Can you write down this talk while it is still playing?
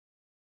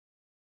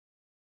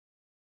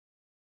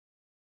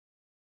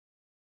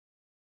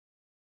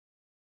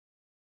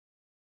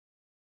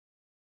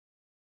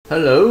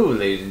Hello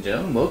ladies and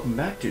gentlemen, welcome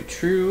back to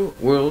True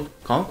World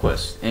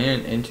Conquest,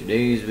 and in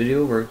today's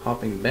video we're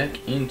hopping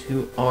back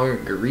into our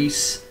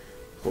Greece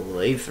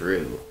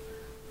playthrough.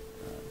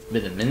 It's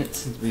been a minute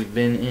since we've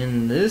been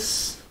in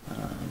this.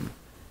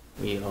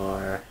 We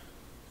are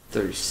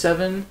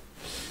 37.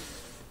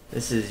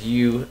 This is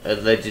you,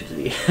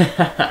 allegedly.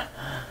 I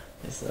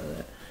saw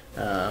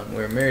that.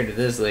 We're married to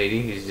this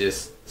lady who's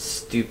just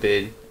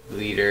stupid,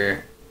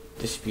 leader,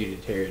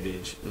 disputed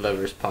heritage,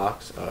 lover's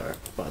pox. Our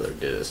father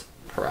did us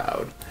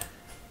proud.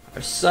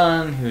 Our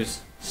son, who's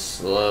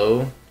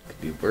slow,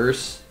 could be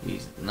worse.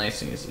 He's the nice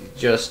thing is he's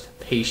just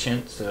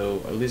patient,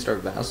 so at least our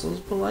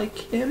vassals will like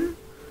him.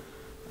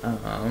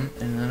 And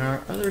then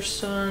our other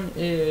son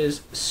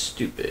is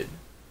stupid.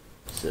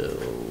 So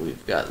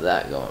we've got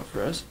that going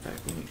for us. In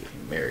fact, we need to get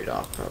him married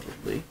off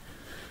probably.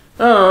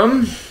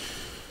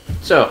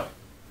 So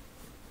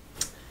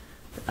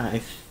I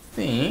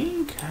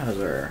think how's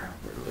we're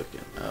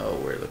looking?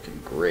 Oh, we're looking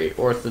great.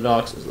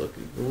 Orthodox is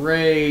looking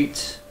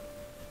great.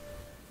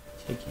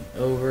 Taking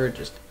over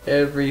just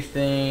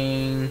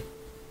everything.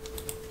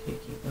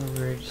 Taking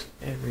over just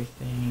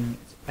everything.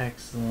 It's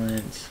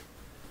excellent.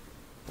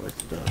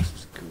 Orthodox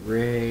is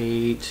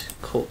great.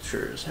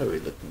 Cultures. How are we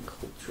looking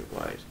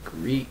culture-wise?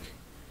 Greek.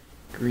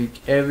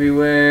 Greek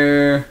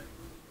everywhere.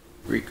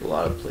 Greek a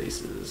lot of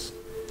places.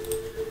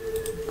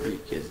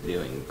 Greek is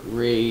doing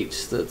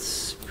great.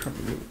 Let's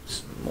promote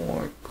some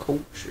more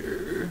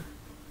culture.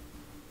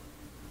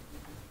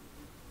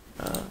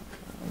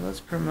 Let's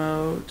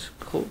promote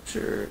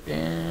culture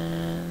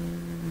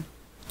and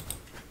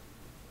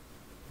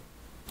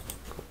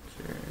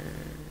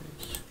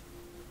culture's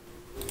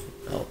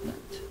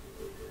development.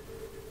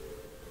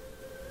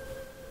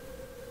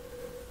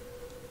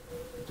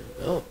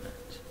 Do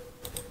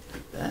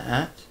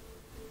that.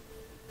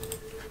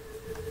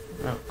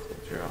 Promote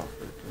culture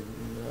offer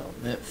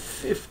development.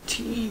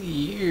 15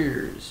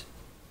 years.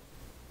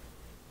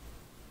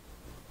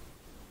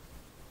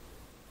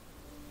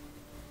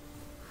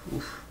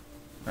 Oof.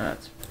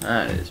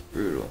 That is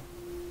brutal.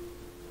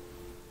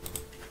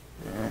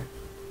 Yeah.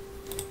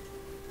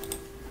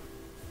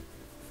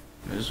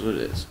 It is what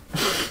it is.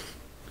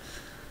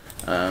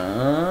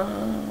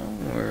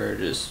 We're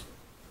just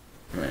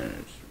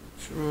manage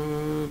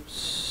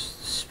troops,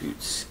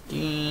 dispute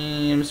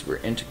schemes. We're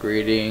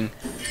integrating.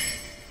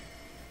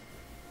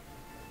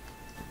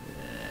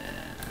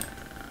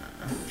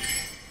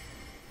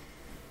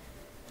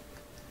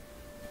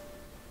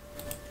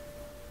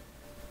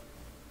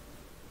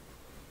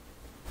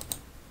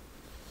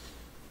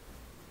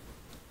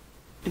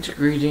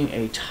 Integrating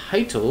a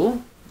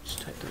title. Which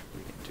title are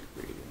we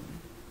integrating?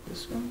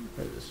 This one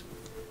or this one?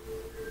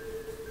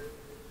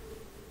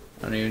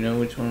 I don't even know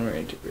which one we're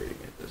integrating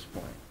at this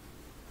point.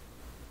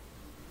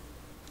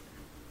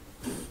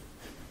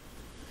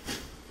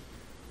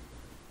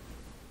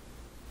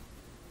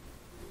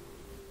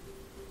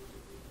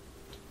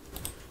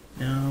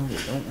 No, we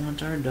don't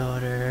want our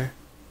daughter.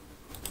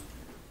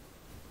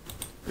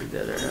 We'd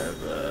better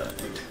have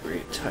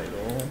integrate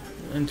title.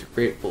 We'll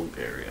integrate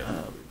Bulgaria.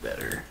 That'll be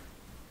better.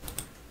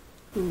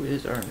 Who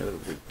is our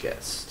notable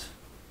guest?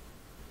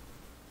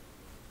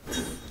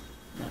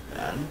 Not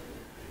bad.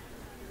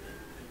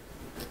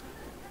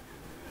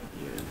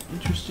 You had an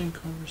interesting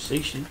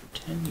conversation for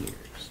 10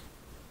 years.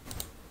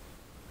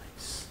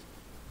 Nice.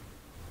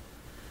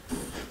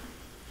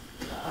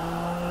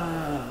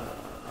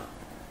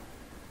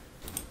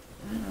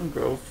 I'll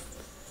grow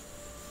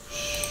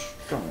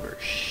stronger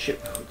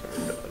ship with our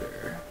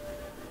daughter.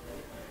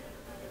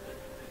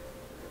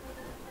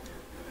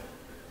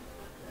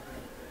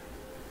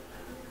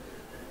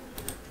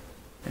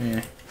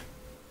 I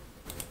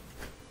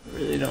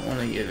really don't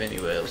want to give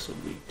anybody else a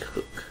weak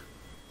hook.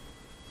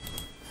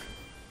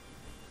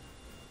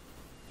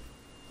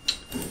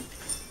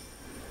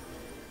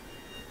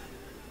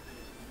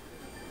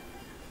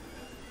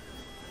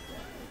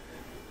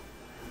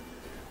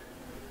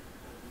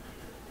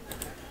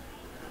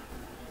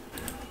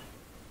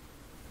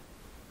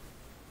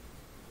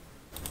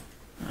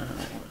 I don't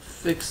want to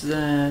fix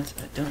that.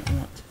 I don't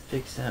want to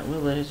fix that.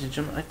 Well, ladies and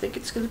gentlemen, I think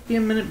it's going to be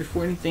a minute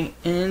before anything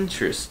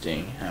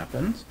interesting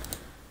happens.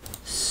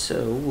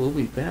 So we'll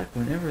be back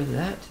whenever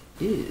that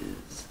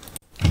is.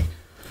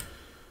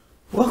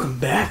 Welcome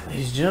back,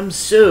 ladies and gentlemen.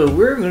 So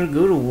we're going to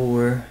go to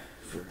war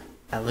for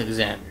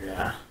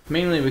Alexandria.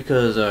 Mainly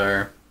because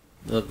our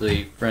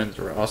lovely friends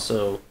were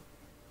also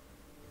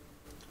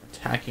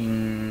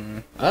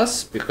attacking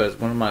us. Because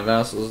one of my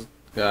vassals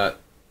got,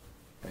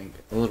 I think,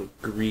 a little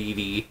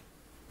greedy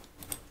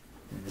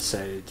and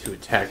decided to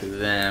attack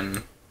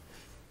them.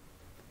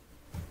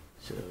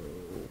 So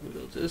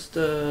we'll just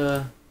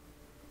take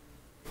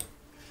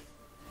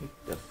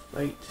the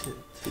fight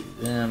to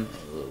them a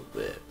little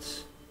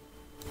bit.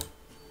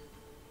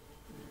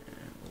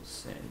 And we'll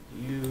send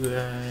you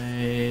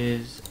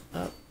guys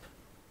up.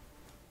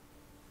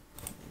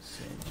 We'll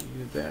send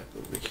you back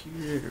over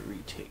here to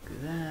retake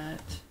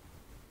that.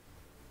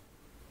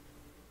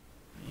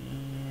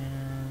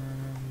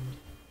 And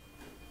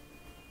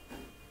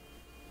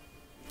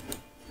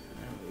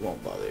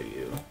won't bother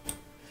you.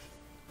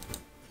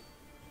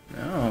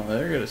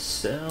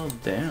 sell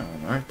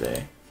down, aren't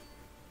they?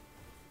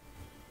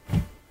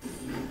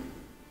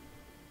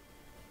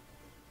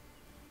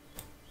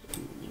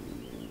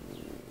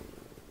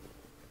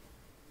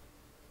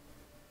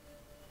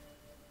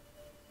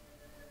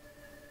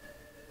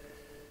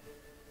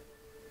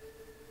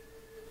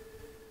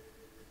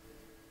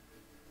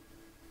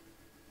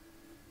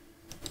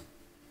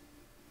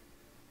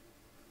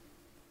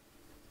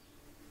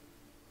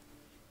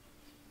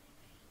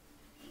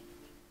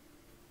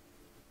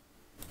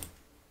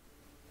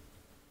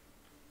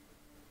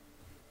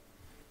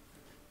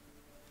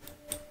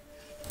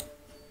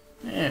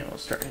 And we'll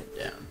start heading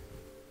down.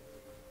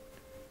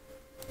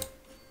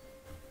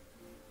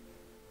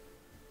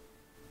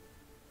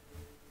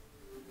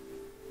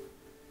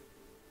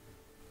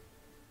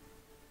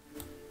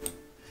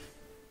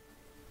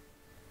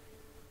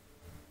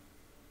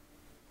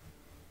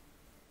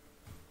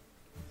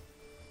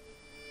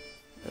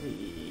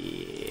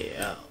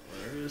 Yeah,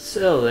 there's a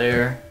cell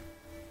there.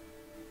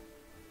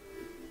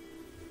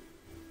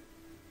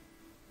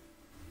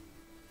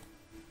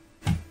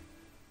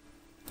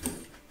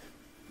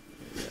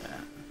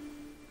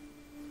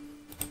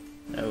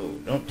 No,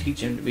 don't teach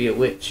him to be a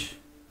witch.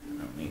 I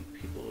don't need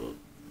people to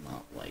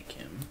not like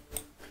him.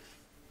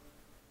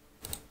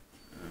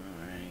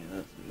 Alright,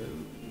 let's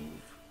move.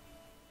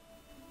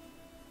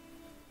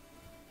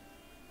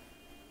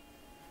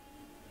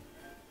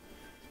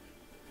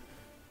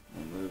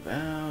 We'll move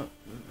out,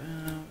 move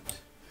out.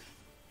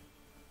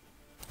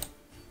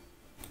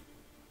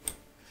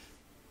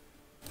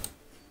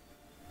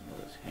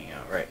 We'll just hang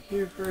out right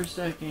here for a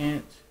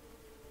second.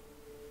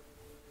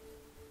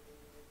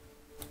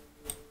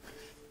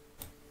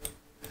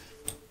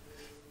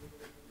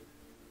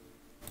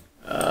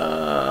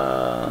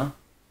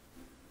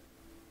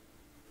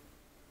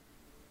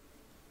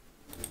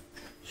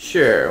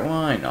 Sure,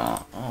 why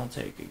not? I'll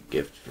take a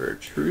gift for a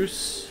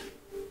truce.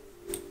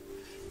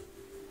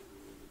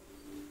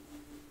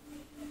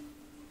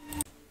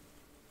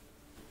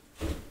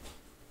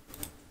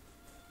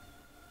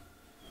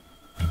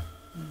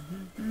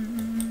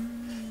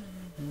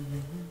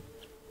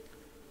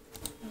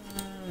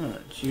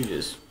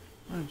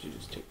 Why don't you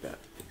just take that,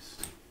 please?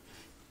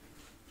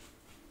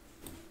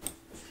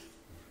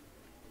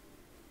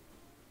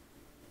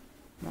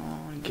 Come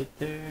on, get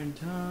there in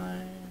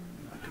time.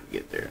 Not gonna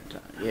get there in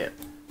time yet.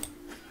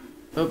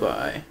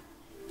 Bye-bye.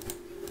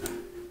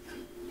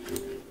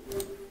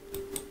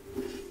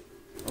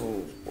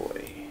 Oh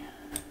boy.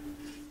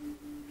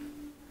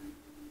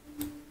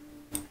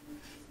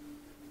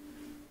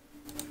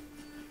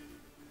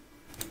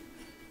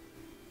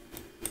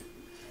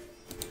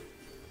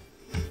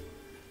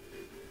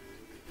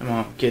 Come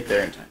on, get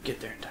there in time, get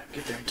there in time,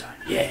 get there in time.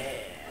 Yeah!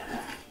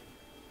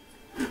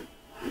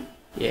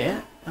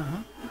 Yeah? Uh-huh.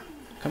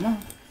 Come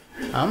on.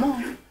 Come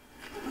on.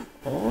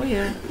 Oh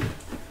yeah.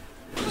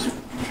 Just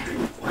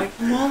wipe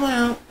them all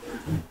out.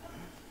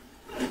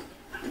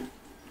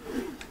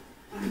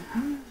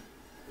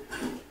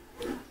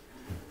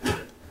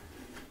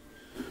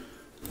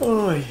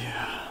 Oh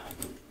yeah.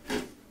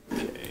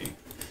 Okay.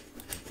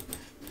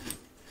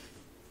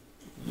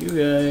 You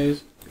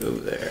guys go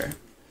there.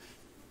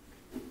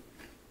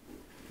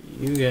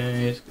 You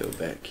guys go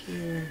back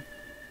here.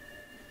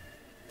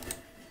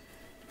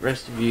 The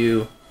rest of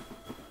you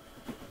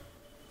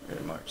are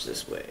gonna march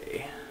this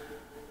way.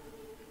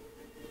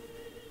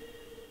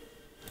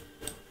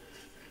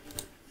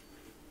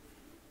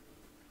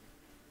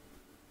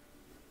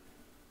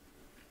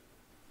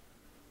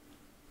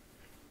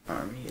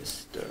 Army is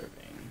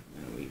starving,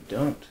 and we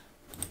don't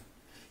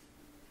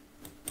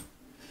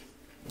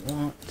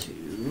want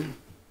to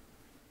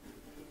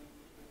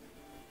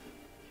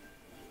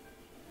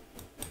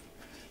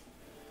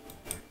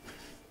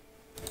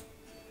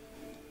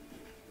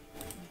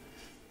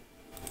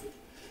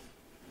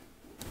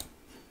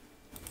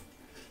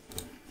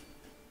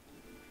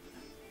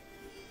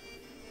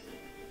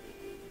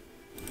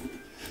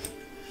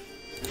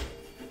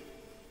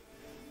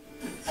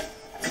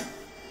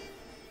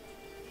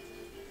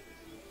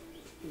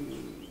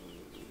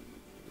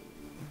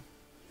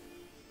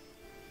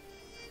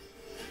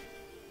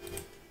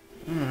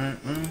Alright,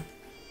 well.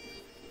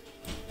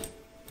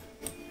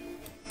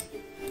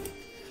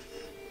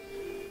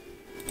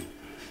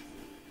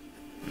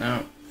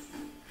 No.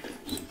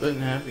 Split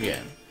in half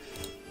again.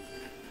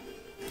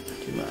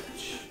 Too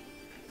much.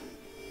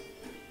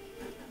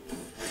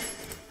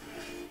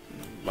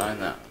 Combine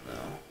that one,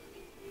 though.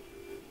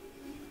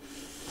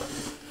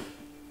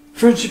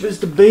 Friendship is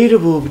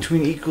debatable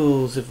between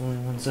equals if only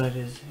one side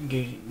is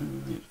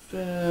engaging. It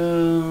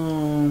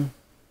fell.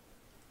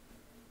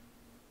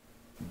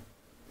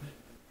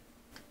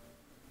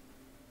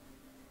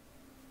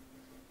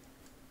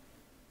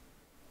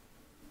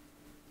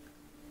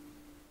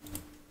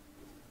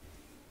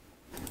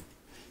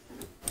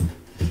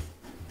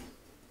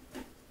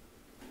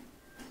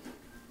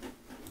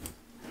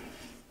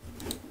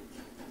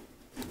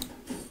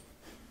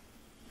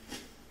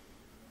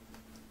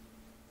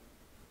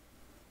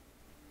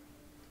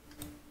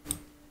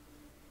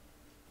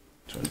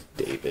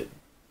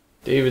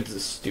 David's a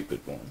stupid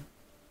one.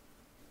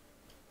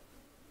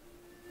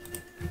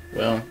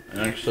 Well, it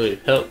actually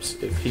helps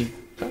if he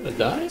kind of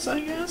dies,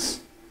 I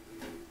guess.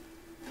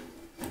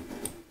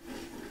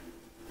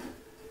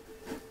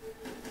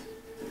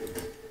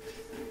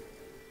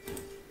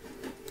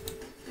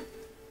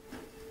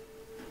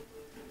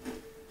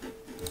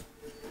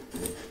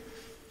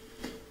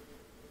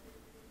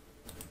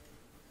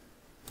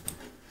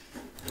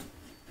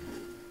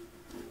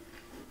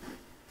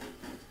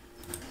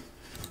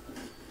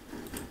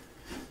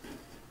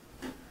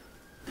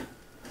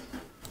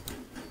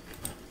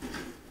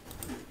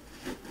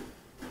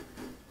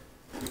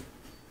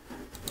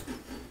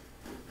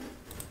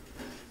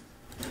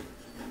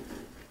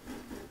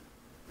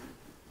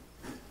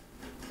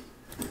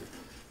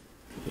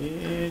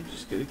 Yeah,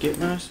 just gotta get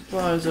my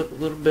supplies up a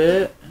little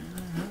bit.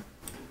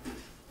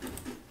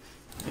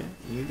 Yeah,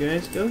 you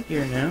guys go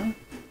here now.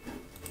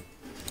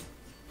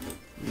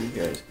 You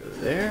guys go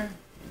there.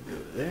 You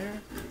go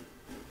there.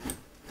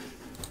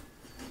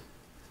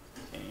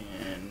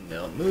 And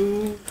they'll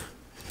move.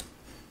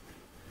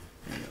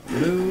 And they'll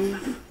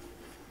move.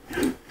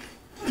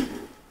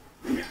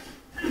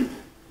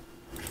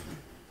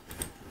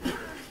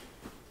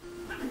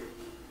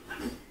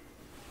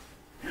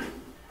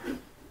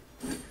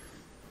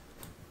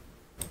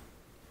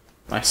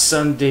 My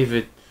son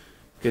David,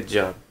 good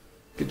job.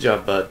 Good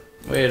job, bud.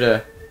 Way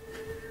to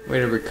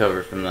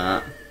recover from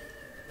that.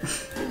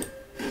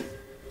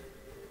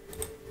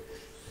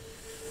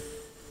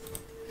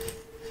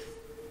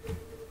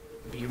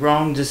 Be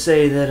wrong to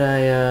say that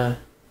I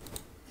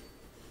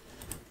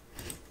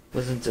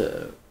wasn't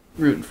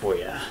rooting for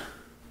you.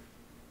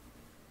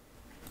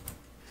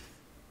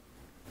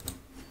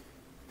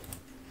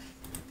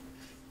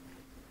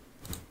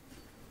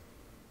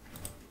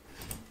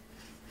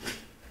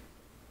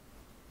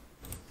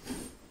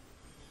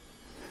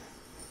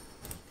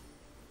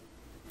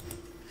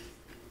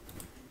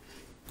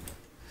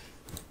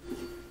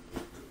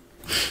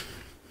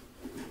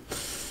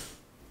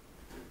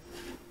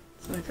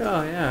 Like,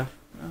 oh yeah,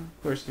 well,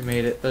 of course you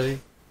made it, buddy.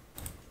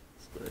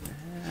 Split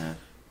in half.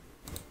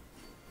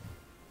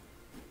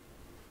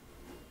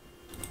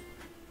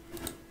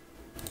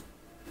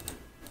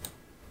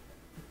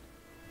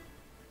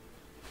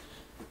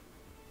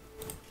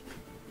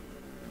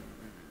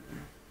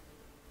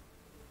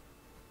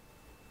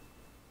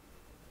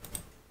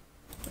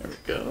 There we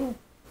go.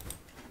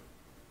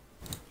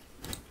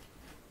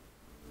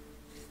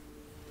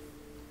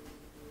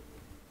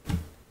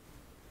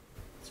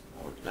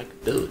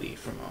 Likability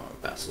from our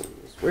vassals.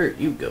 Where are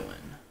you going?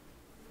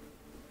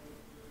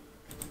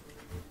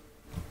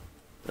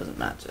 Doesn't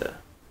matter.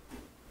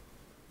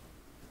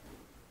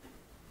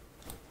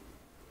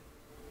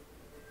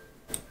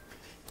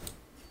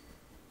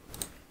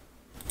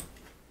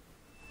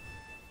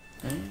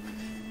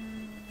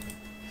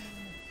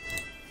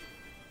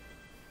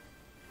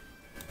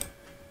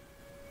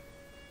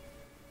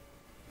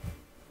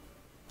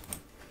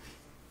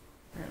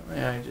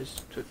 Apparently I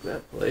just took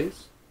that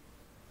place.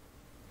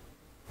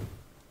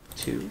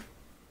 2, which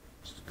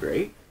is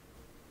great.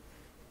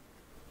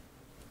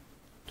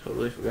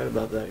 Totally forgot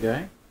about that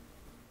guy.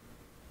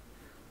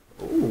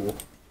 Ooh.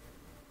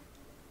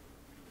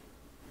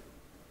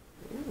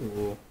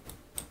 Ooh.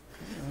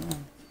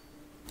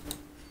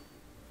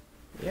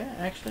 Yeah,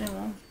 actually,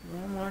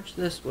 we'll march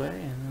this way,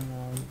 and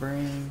then we'll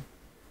bring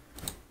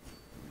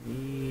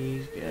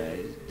these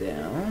guys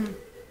down.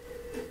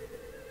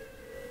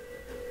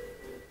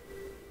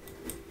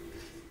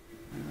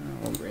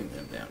 We'll bring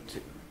them down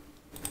too.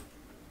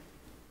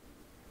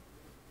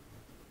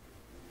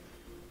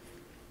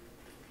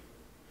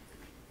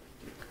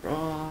 Get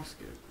across.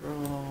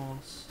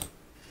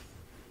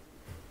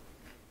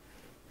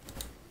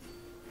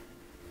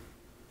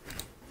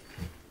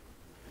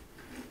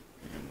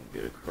 And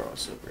we'll get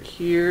across over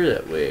here,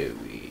 that way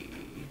we...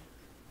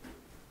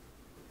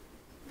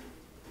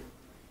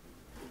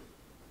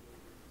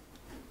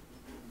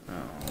 Oh.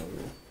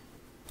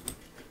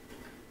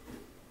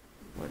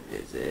 What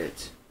is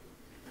it?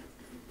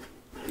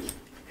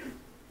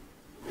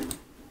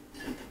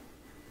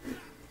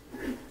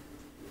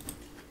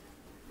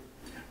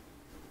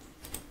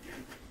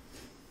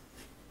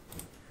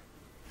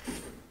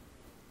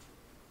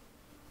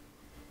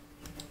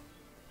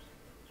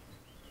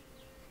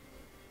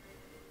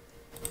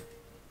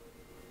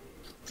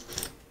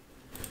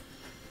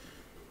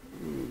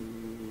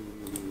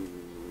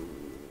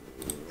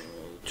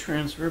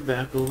 Transfer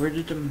back over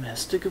to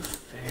domestic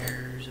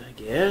affairs, I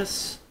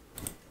guess.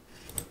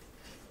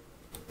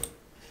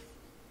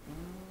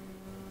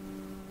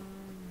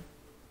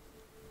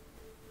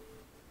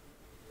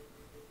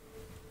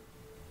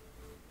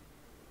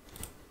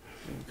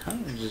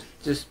 Kind of just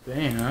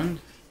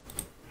disband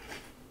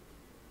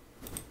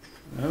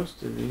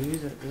most of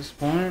these at this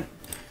point,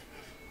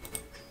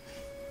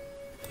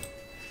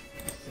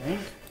 I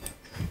think.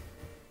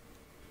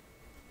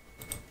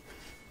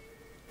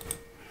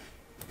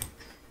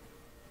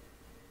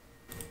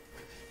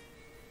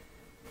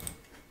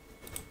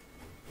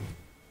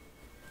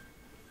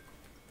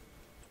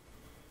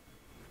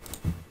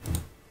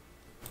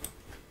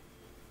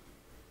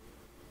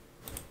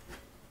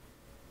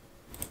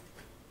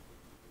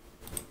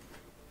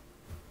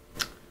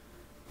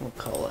 We'll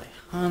call a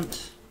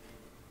hunt.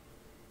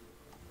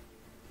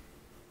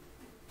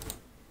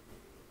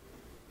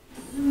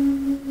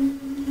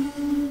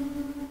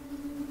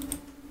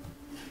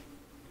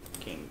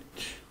 Gained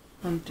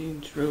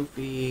hunting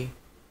trophy.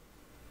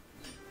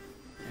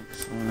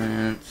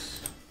 Excellent.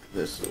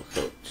 This will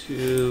help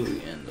too.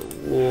 We end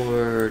the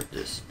war.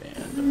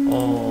 Disband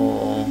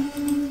all.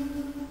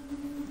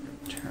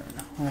 Return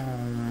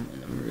home.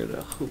 And then we're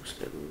gonna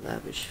host a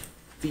lavish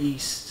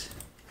feast.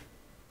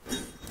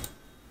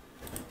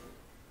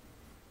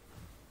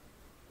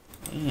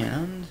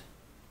 And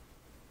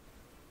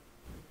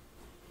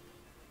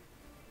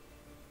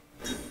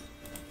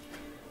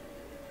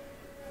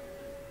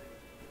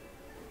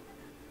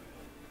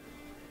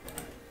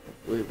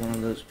hopefully one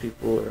of those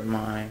people are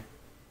mine.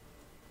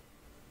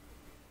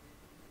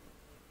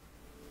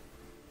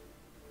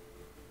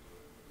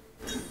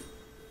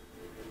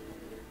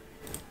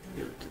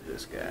 Give it to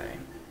this guy.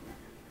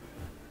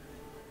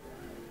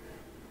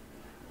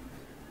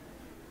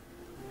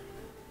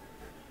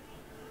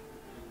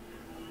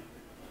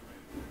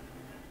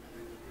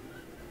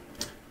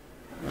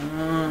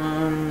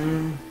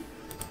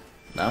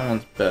 That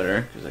one's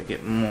better because I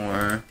get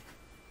more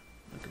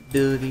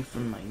ability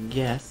from my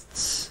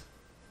guests.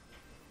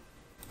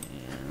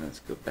 And let's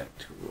go back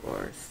to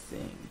our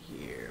thing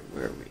here.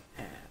 Where are we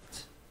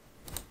at?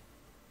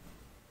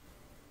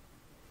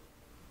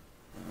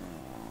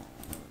 Oh,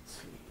 let's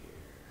see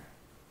here.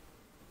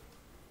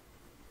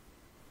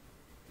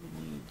 We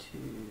need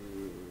to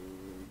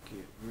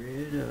get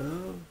rid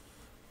of.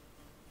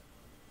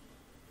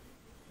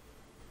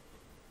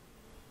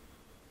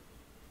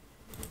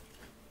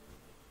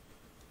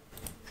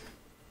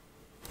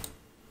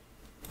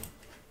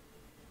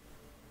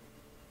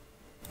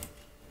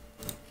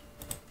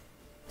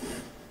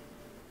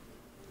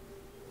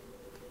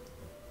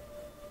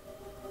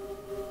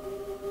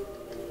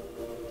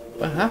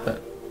 What happened?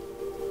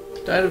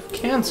 Died of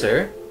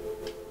cancer?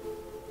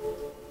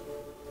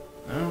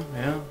 Oh,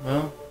 yeah,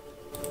 well.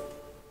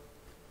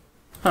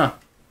 Huh.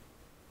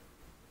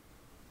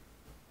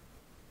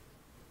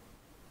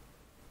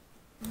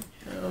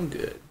 Yeah, I'm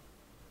good.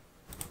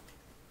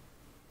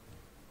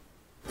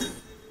 Let's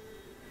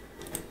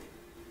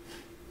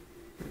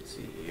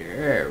see here.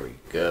 There we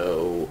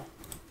go.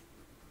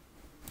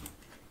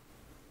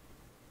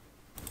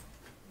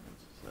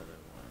 What's this other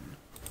one?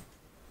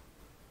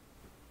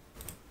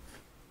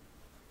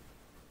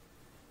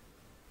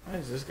 Why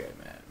is this guy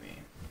mad at me?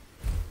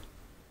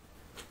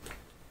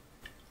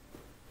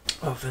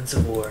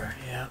 Offensive war.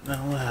 Yeah,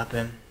 that'll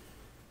happen.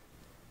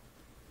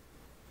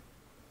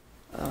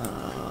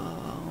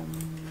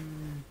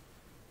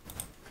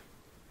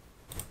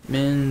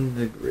 Mend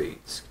the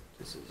great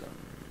skepticism.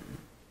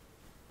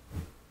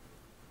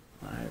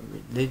 My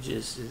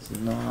religious is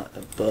not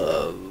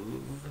above.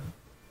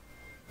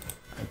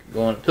 I could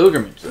go on a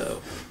pilgrimage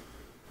though.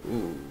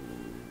 Ooh.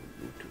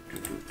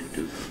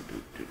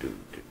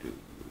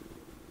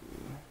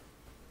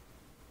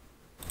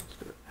 Let's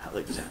go to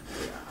Alexandria.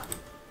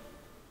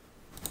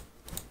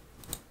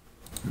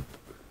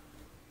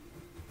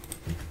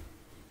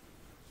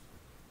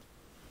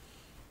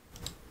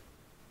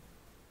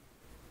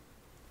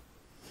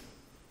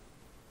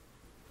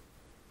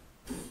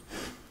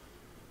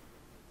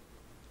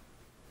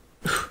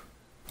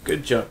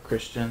 Good job,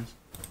 Christians.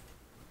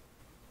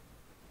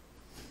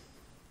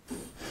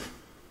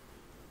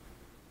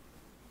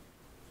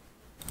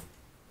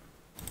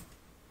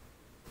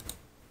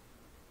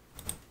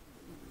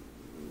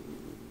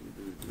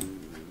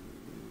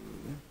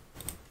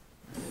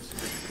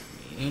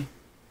 Me.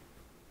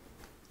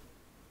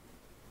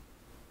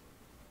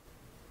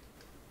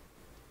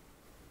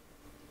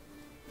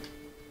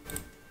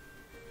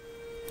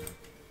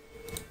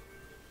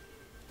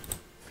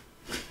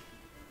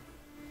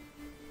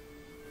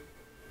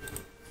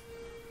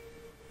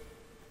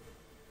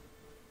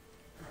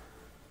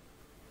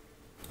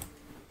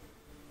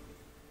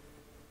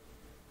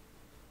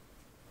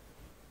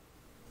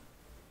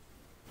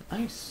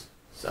 Nice,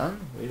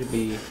 son. Way to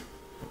be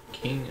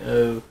king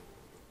of.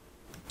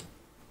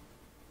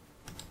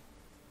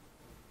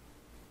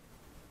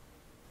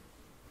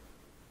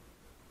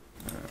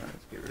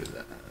 Let's get rid of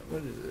that.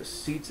 What is this?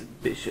 Seats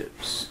of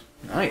bishops.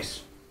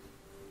 Nice.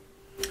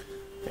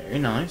 Very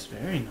nice,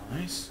 very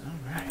nice.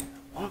 Alright,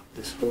 walk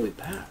this holy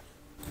path.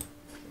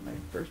 My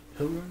first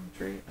pilgrim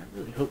trait? I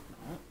really hope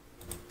not.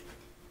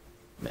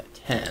 I'm at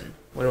 10.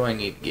 What do I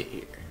need to get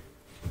here?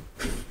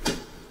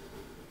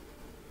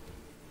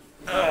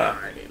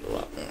 I need a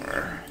lot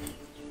more.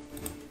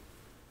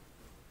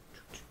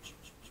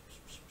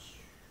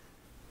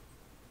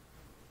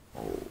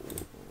 Oh,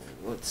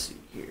 let's see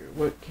here.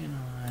 What can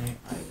I?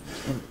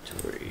 Items,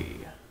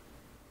 inventory.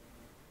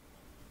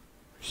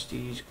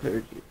 Prestige,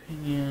 clergy,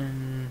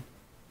 opinion.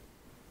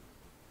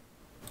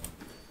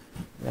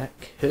 That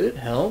could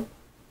help.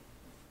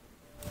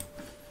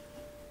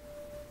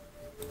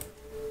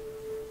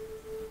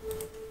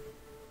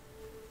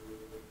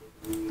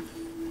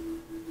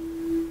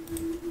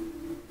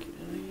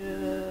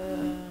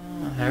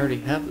 I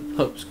already have the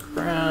Pope's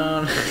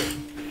crown.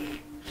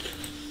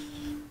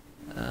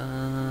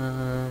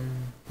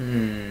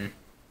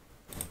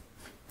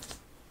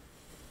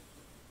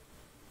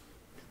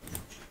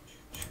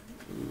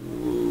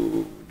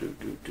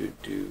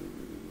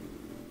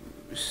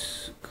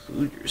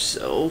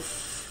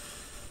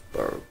 yourself.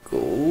 Borrow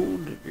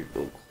gold.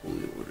 Revoke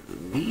holy order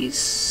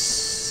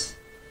release.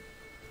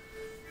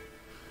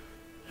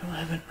 I don't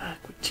have an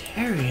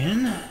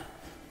Aquitarian.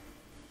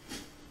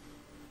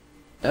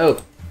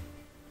 Oh.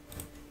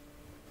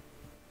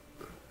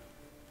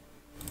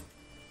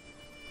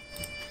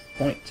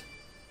 Point.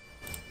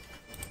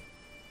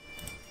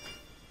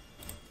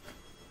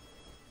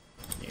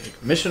 Need to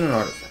commission an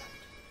artifact.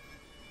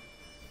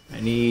 I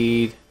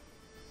need...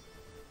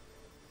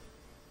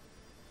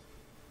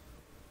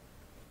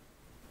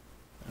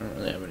 I don't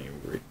really have any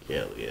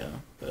regalia,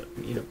 but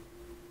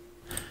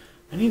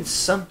I need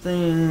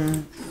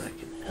something that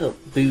can help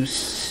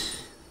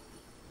boost.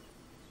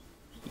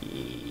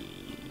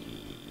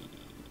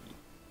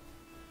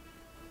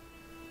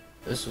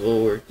 This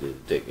will work to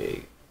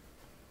decade.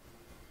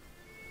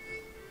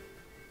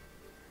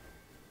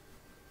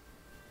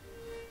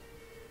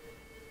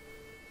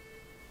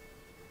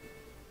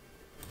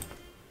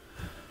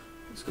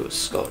 Let's go with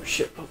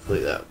scholarship.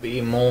 Hopefully that'll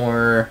be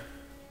more.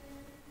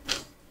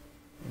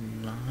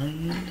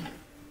 9.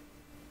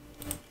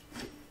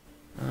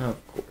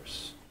 Of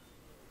course.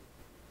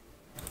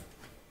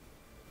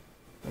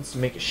 Wants to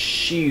make a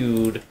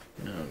shield.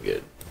 No,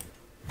 good.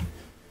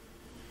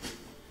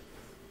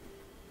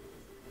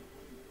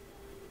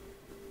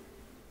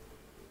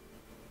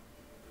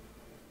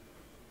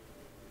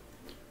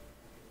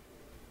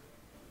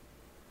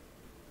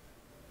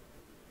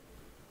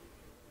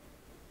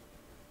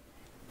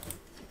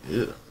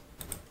 Ugh.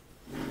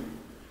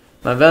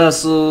 My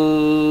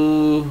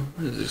vassal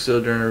is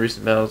excelled during a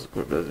recent battles.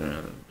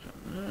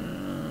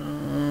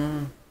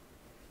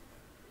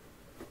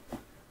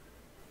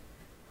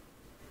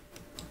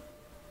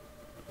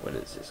 What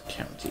is this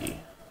county?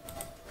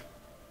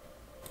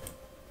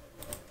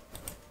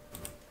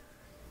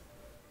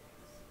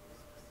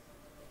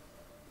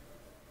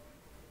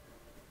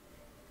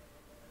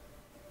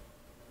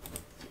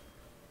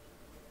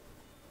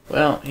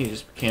 Well, he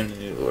just became the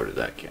new lord of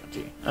that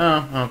county.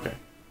 Oh, okay.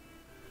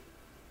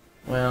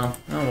 Well,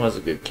 that was a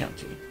good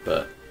county,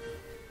 but...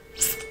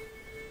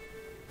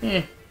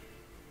 here's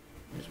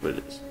what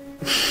it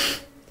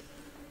is.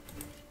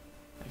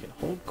 I can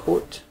hold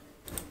court.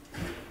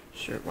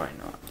 Sure, why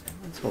not?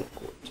 Let's hold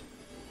court.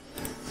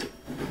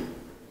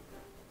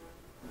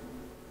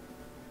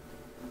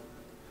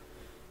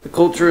 The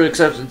cultural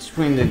acceptance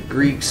between the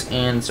Greeks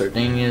and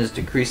Sardinians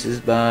decreases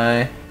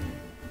by...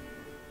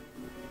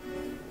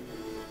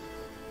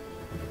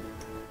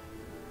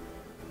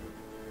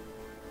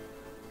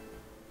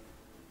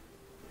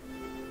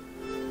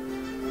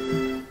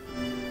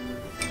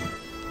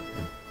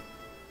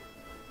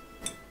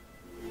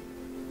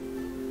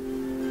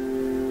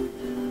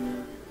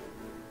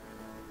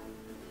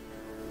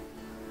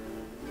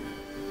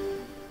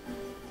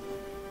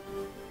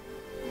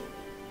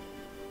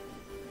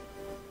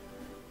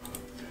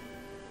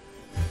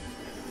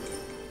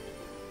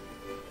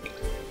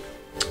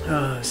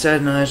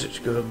 sad knives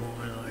which go to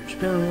more large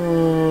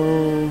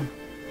pillow.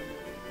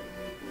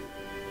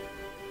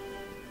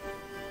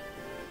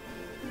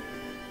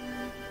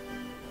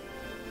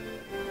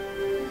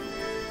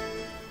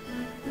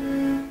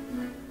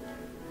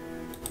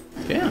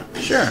 Yeah,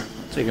 sure. I'll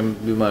take him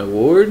to be my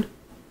ward.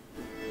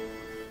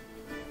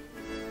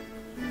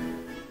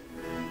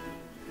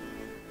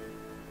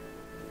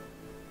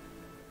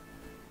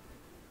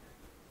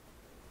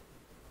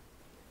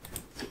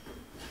 There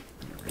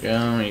we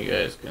go. You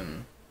guys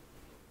can...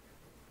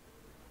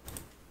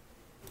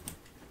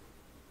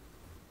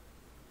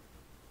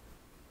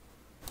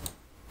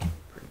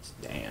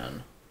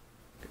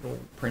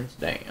 Prince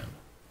Dan.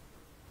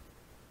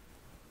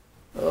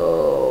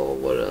 Oh,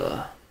 what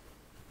a...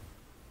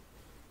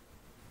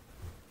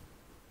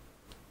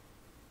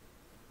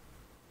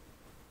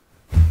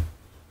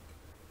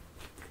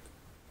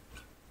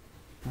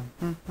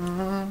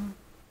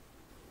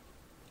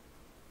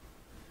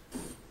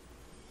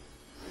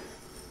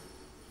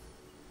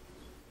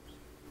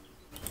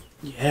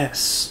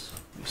 Yes,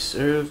 we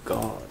serve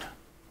God.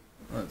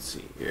 Let's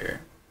see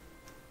here.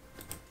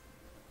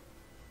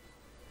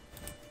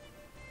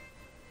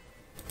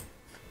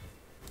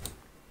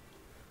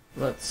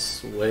 Let's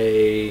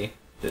sway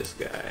this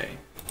guy.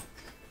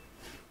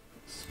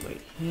 Sway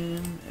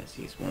him as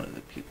he's one of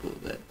the people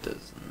that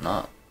does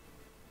not...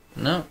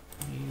 No,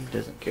 he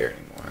doesn't care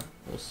anymore.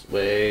 We'll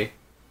sway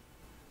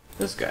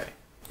this guy.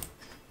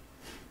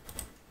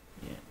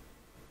 Yeah.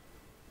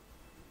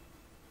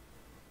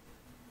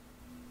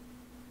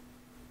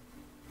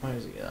 Why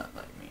does he not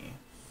like me?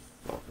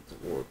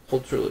 Offensive war,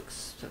 cultural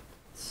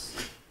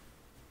acceptance.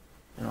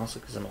 And also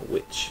because I'm a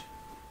witch.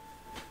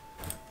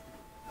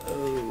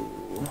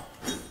 Oh.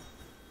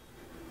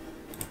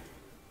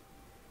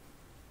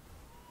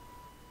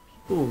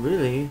 People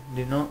really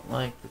do not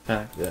like the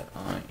fact that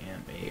I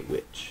am a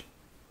witch.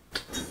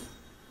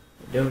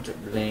 I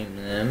don't blame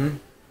them.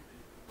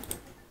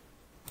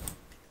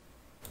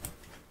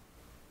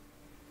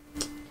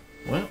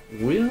 Well,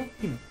 we'll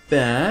be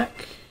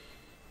back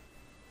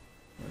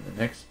with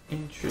the next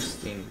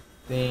interesting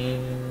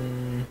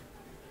thing.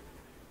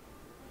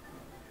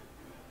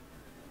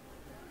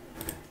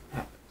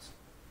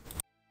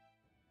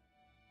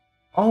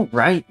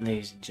 Alright,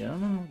 ladies and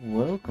gentlemen,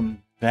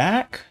 welcome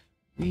back.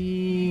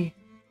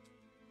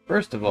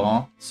 First of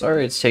all,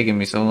 sorry it's taken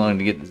me so long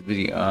to get this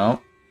video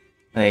out.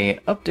 They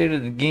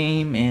updated the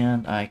game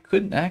and I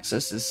couldn't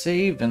access the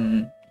save,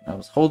 and I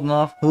was holding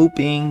off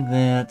hoping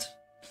that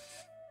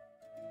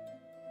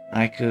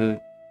I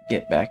could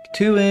get back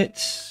to it,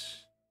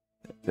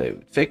 that they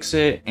would fix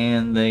it,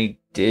 and they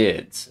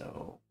did.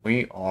 So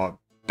we are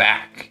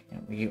back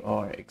and we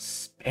are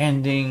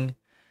expanding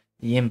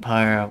the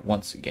Empire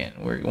once again.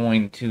 We're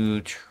going to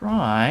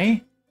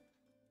try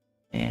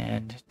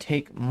and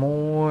take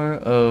more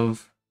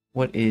of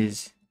what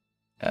is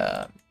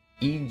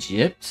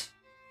Egypt.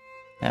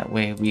 That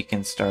way we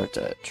can start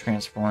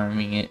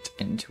transforming it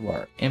into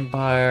our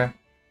empire.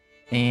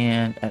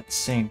 And at the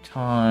same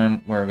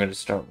time, we're going to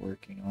start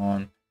working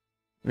on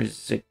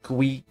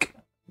Rizikweek.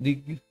 I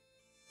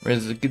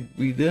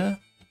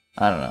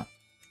don't know.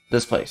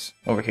 This place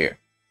over here.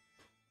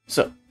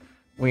 So,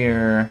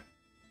 we're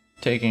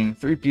taking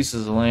 3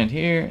 pieces of land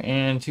here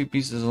and 2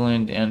 pieces of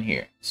land down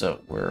here.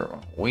 So we're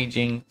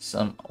waging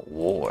some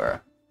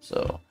war.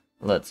 So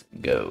let's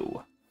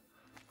go.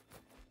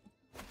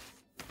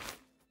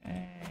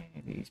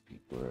 Okay, these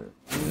people are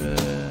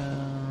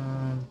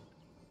good.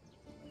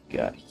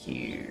 Got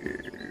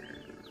here.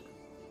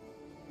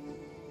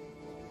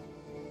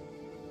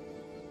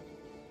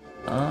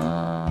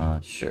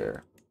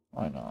 Sure.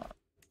 Why not?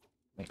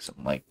 Make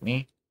some like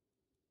me.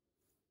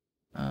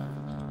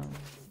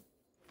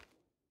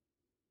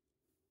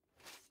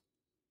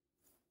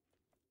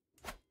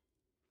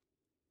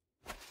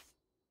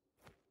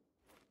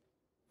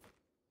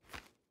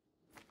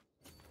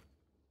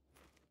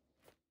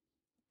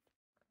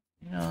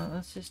 You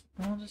know,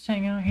 we'll just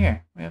hang out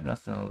here. We have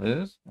nothing to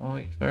lose. We'll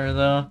wait for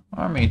the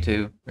army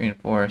to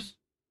reinforce.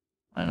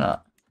 Why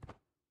not?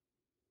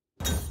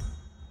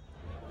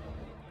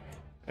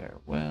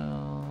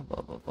 Farewell,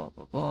 blah blah blah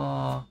blah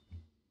blah.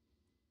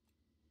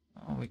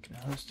 Oh, we can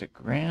host a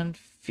grand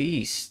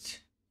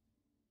feast.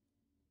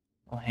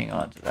 We'll hang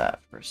on to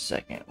that for a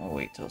second. We'll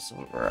wait till some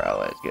of our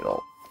allies get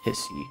all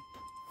pissy.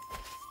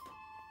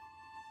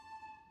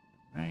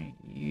 Right,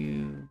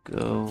 you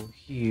go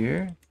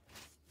here.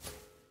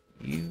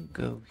 You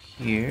go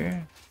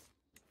here.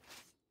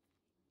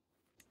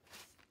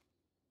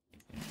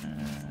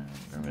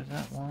 Where was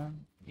that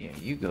one? Yeah,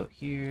 you go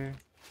here.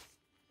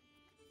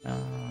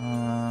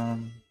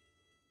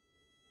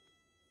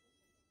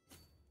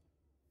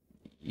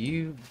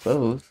 You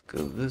both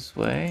go this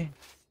way.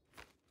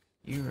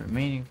 You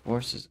remaining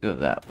forces go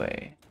that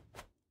way.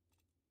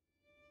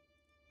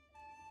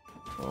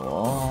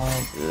 All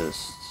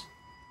this.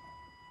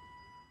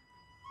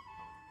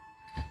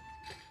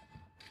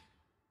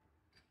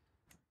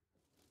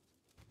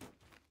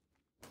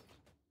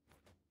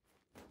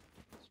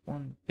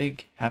 One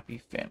big happy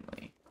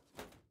family.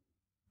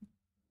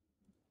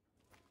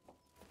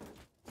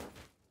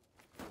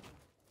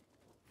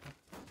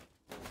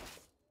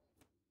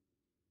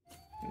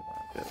 We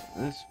want to go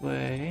this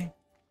way.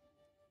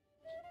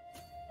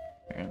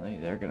 Apparently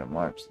they're gonna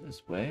march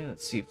this way.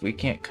 Let's see if we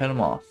can't cut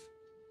them off.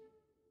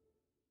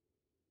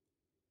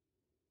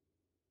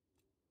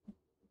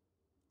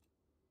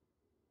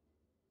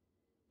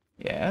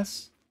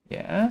 Yes,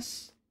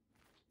 yes,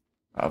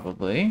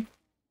 probably.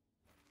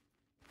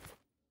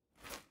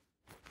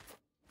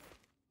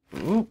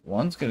 Ooh,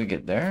 one's gonna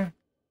get there.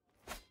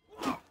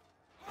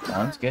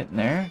 One's getting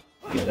there.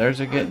 The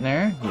others are getting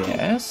there.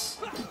 Yes.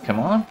 Come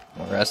on.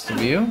 The rest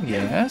of you.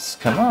 Yes.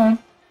 Come on.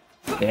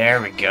 There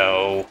we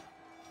go.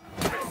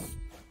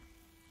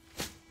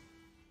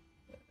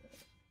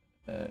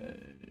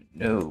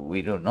 No,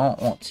 we do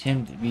not want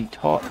him to be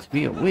taught to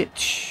be a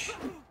witch.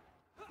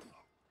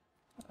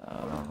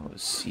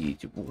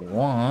 Siege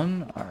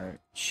 1. Our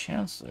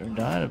chancellor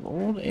died of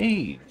old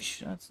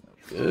age. That's no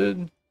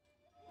good.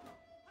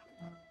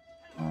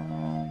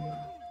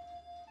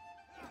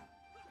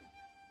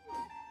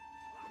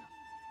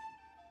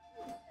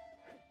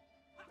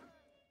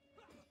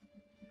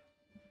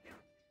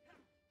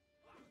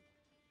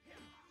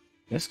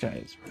 This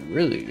guy is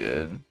really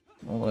good.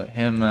 We'll let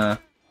him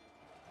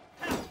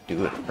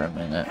do it for a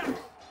minute.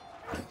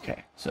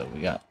 Okay, so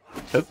we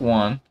took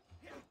 1.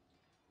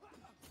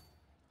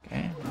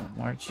 Okay, we'll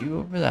march you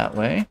over that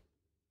way.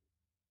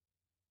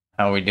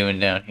 How are we doing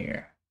down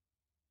here?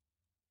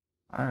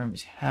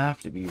 Arms have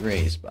to be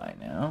raised by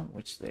now,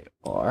 which they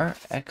are.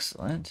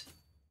 Excellent.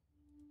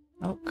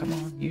 Oh, come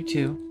on, you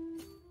two.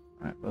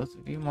 Alright, both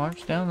of you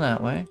march down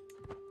that way.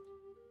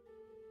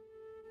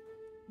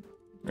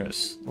 We're going to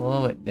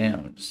slow it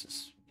down just a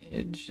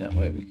smidge. That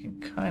way we can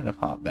kind of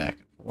hop back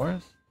and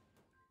forth.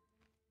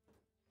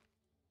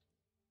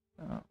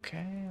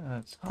 Okay,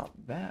 let's hop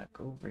back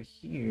over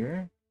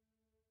here.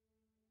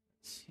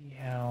 Let's see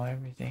how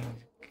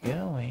everything's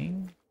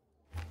going.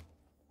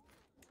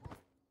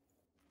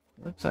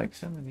 Looks like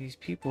some of these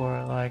people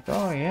are like,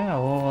 oh yeah,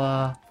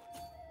 well,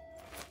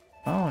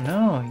 oh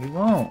no, you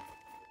won't.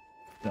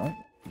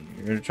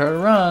 You're gonna try to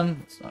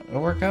run. It's not gonna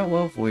work out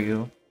well for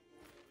you.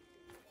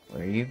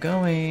 Where are you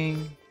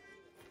going?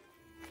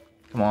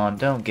 Come on,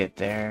 don't get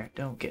there.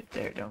 Don't get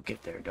there, don't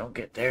get there, don't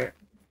get there.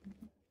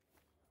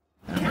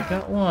 I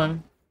got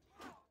one.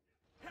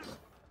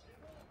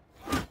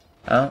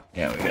 Oh,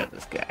 yeah, we got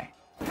this guy.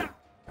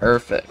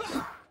 Perfect.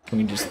 Can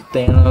we just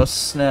Thanos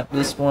snap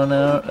this one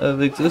out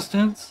of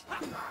existence?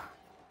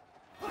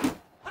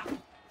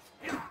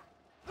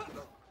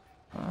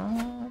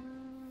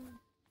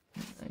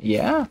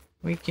 Yeah,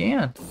 we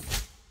can.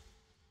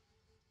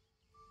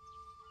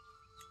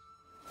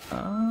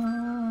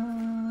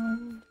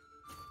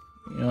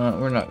 You know what?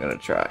 We're not gonna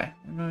try.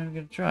 We're not even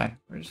gonna try.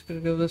 We're just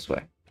gonna go this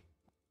way.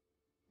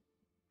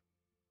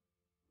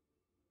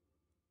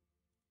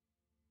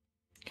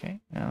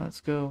 Okay, now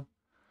let's go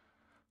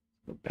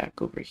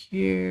back over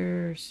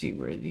here, see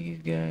where these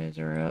guys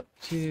are up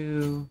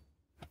to.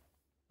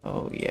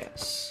 Oh,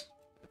 yes.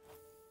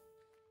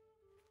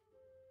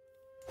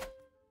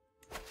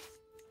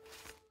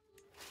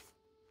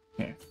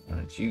 Here, why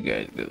don't you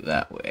guys go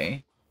that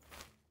way?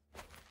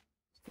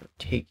 We're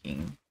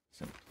taking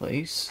some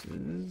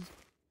places.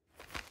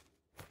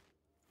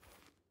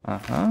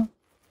 Uh-huh.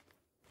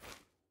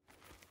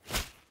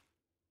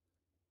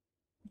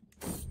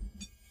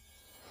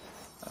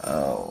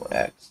 Oh,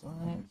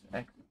 excellent,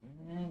 excellent.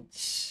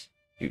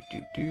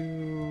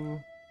 Do.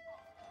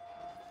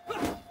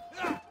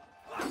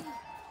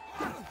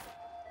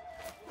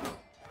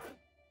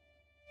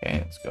 Okay,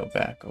 let's go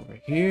back over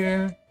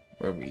here.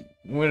 What are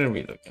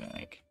we looking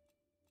like?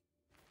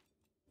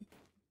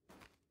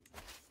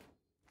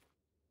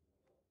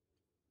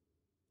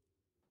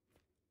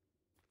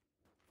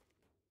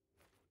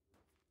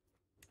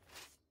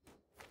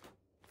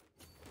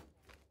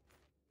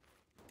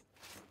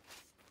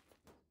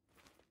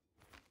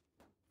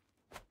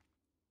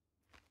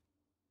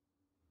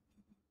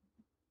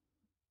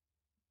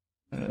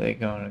 Are they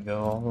going to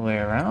go all the way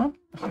around?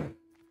 One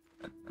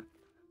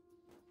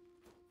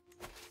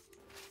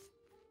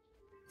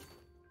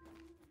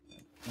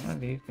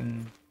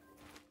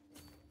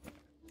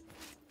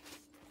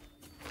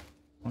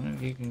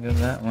of you can go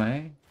that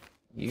way.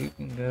 You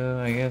can go,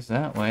 I guess,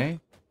 that way.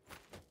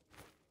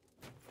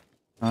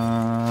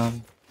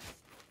 One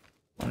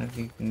of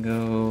you can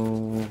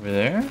go over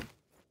there.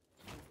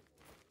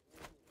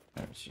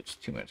 There's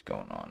just too much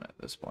going on at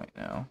this point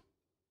now.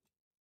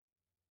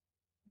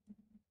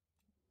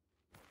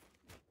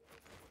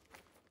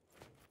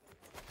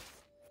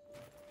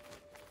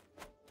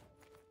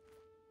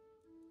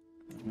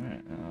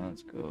 Alright, now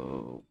let's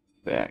go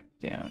back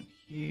down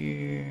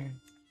here.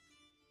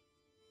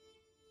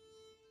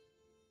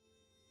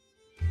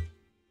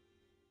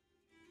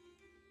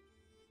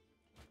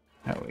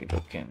 How are we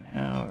looking?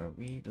 How are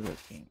we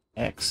looking?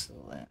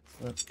 Excellent.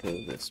 Let's go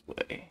this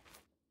way.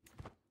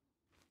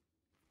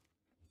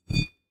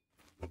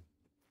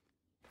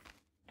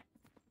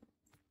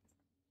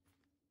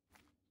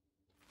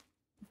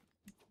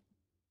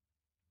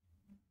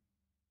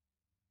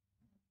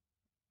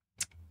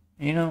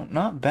 You know,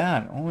 not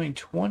bad. Only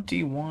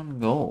 21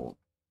 gold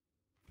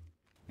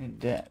in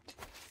debt.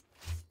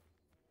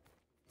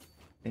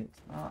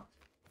 It's not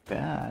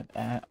bad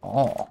at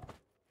all.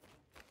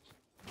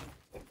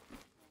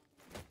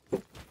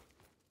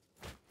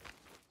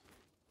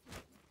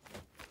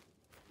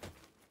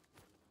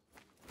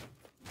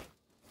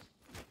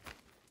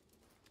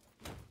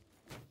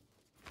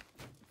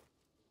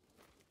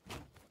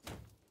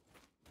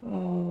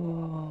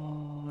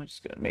 Oh, I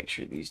just gotta make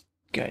sure these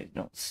guys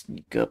don't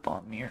sneak up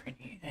on me or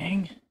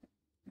anything.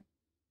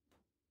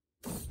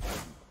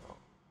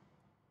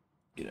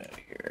 Get out of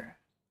here.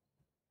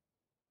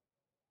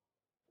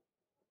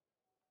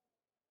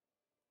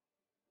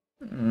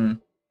 I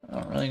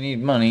don't really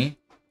need money.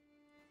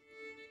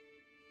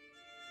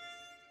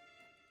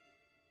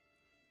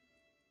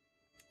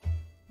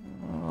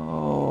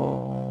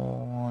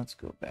 Oh, let's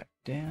go back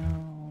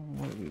down.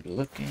 What are we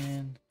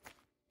looking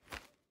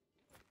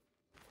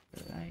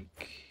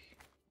like?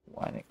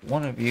 Well, I think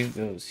one of you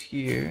goes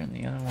here and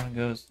the other one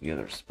goes to the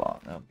other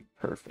spot. That would be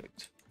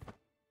perfect.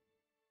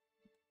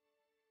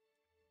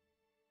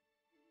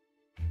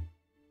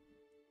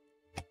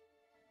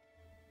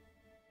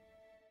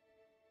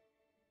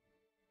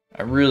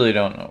 I really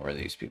don't know where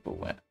these people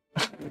went.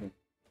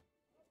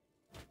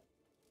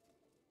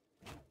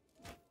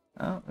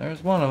 Oh,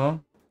 there's one of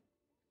them.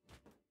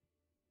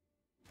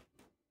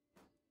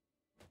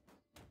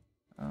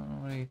 I don't know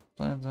what he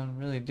plans on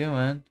really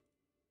doing.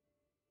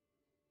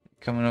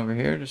 Coming over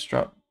here to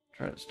try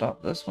to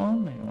stop this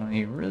one? Well,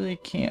 he really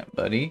can't,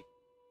 buddy.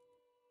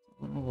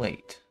 A little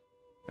late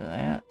for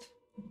that.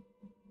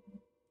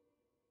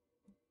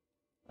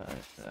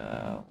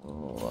 But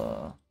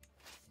we'll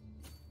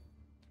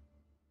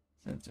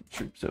send some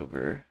troops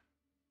over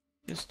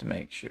just to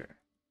make sure.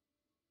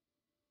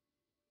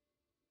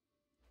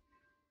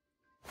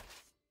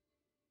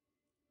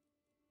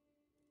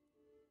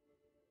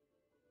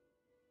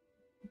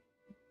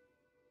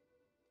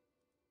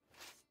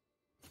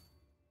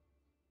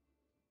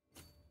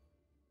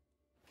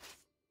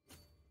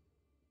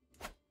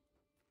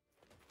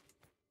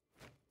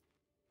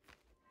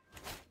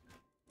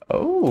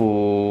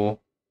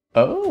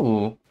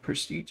 Oh,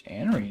 prestige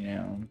and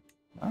renown.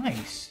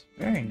 Nice.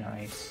 Very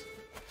nice.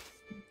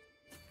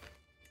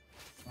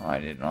 Oh, I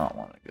did not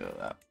want to go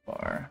that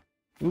far.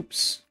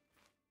 Oops.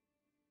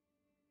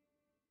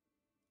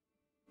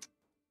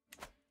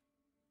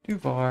 Too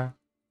far.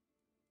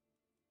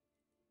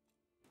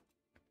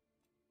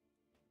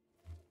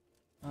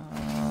 I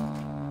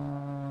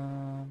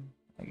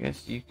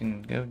guess you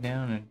can go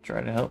down and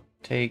try to help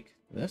take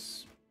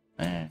this.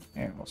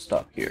 Here, we'll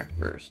stop here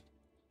first.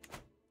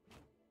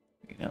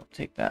 We can help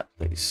take that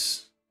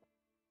place.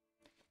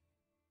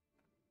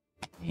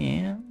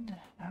 And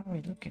how are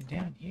we looking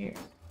down here?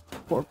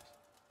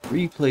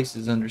 3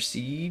 places under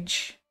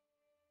siege.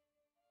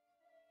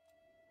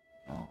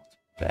 Not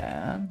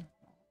bad.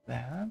 Not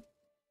bad.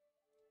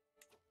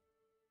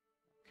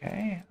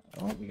 Okay.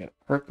 Oh, we got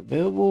a perk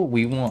available.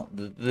 We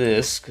want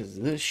this because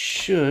this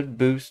should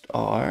boost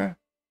our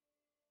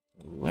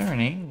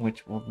learning,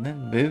 which will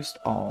then boost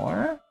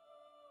our...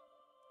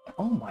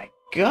 Oh my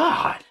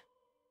god!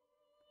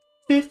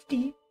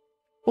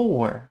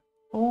 54!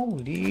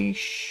 Holy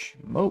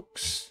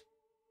smokes!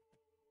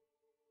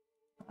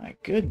 My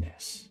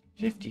goodness.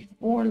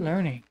 54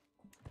 learning.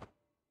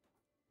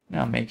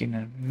 Now making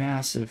a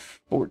massive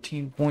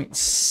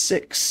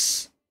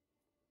 14.6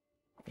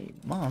 a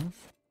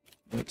month,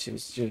 which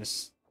is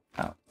just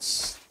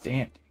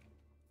outstanding.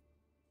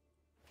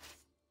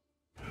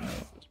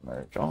 Let's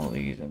merge all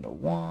these into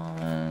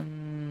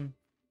one.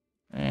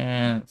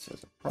 And it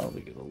says I'm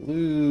probably gonna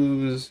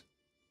lose.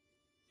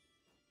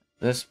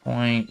 At this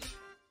point,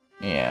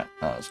 yeah,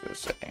 I was gonna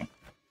say.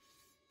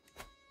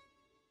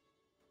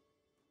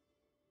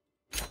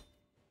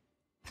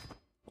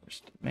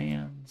 Force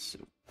demand, so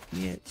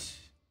be it.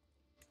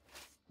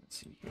 Let's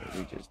see here,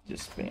 we just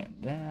disband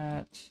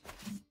that.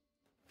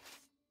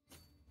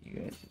 You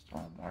guys just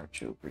all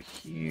march over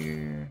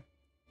here.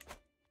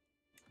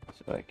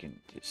 So I can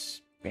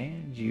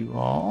disband you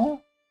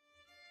all.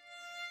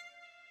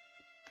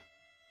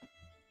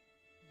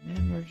 And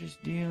then we're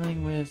just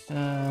dealing with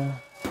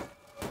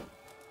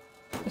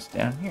this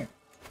down here.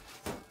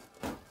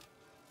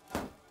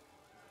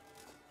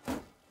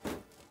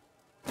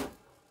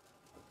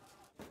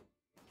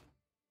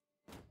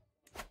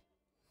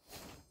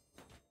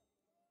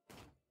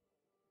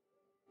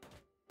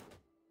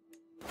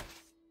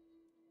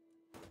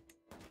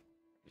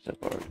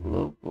 Up our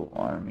local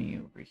army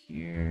over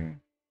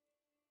here.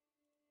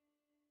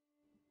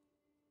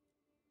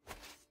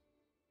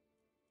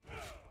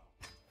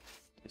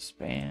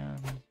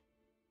 Disband.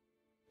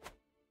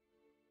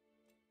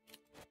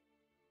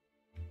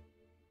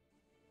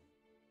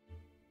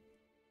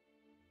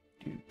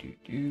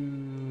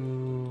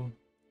 Do.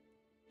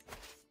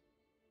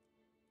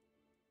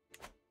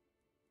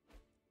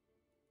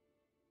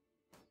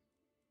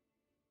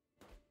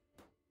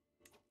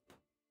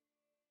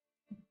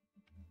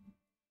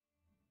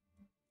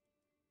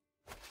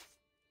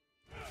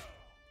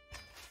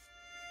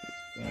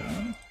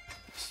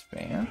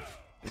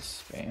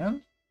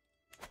 Disband.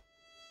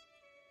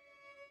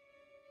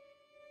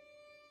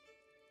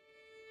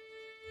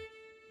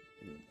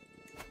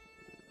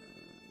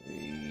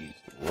 Raise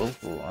the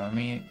local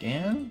army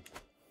again.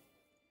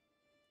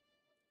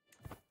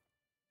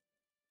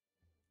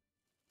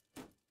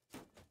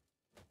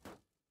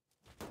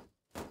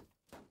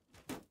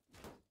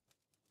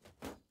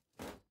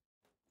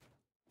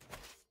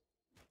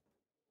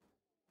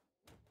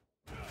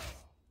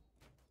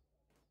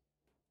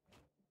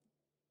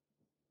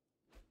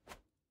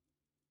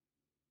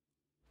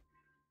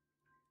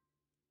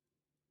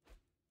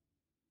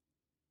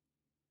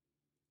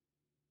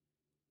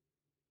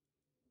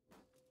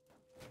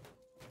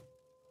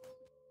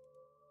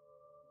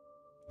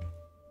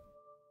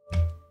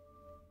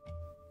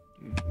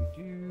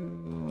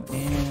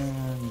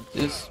 And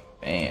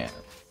disband.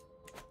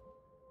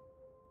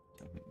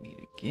 So we meet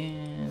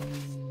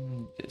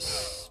again.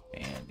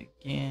 Disband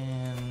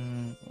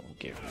again. We'll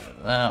get rid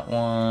of that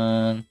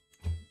one.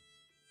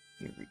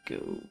 Here we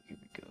go. Here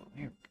we go. Here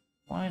we go.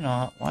 Why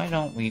not? Why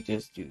don't we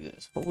just do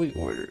this? Holy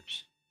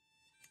orders.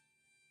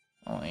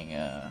 Only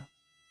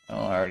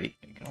already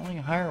you can only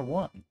hire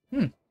one.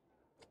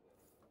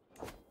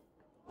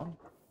 Oh.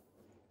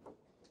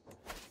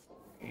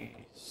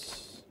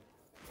 Jeez.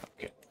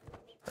 Okay.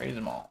 Raise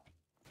them all.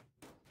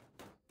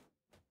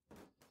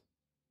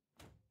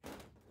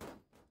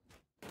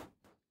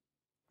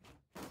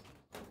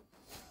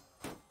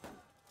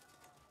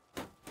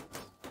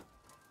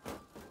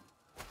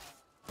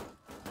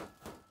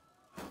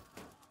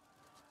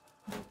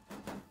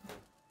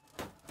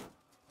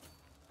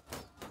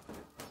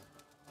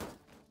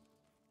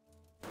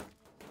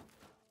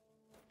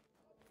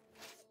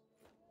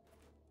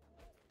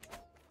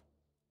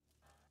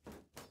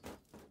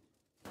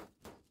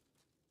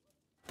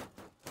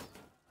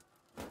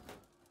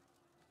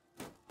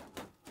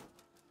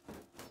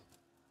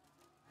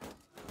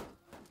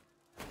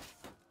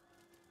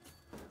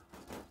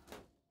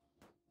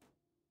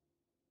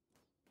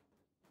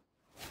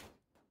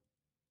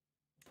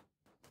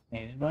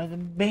 Made by the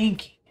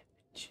banking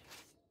image.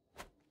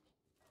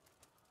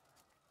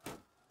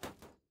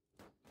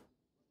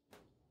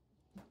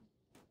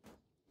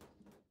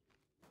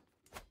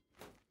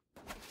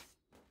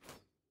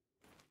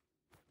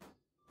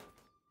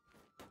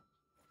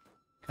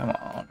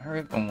 hurry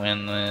up and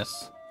win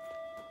this.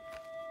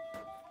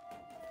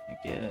 I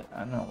get it. I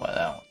don't know why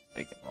that one's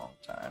taking a long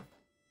time.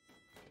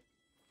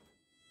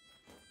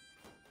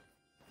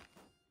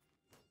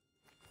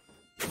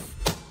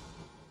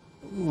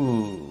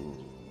 Ooh.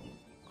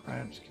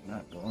 Crimes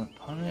cannot go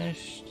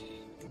unpunished.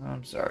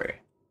 I'm sorry.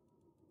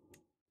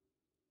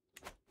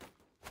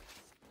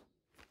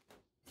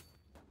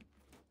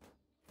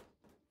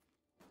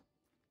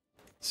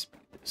 Speed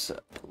this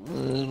up a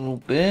little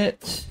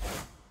bit.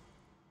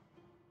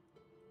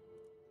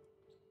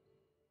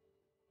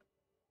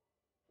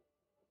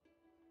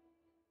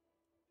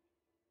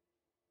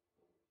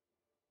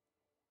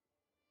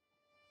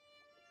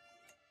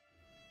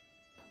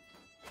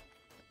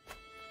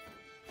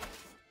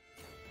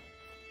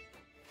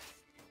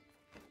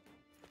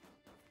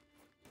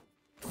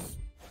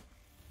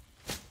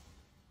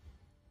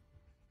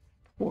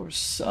 Poor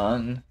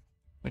son.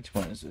 Which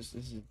one is this?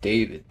 This is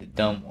David, the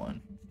dumb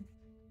one.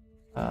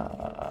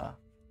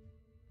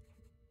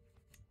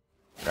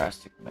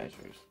 Drastic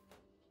measures.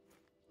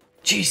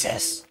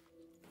 Jesus!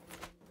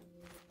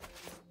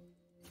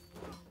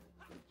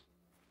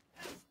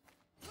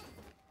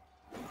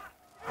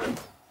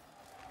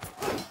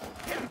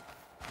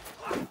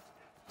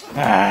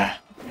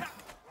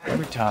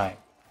 Every time.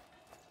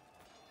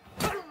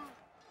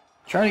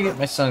 Try to get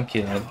my son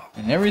killed,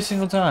 and every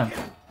single time,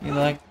 he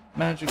like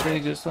magically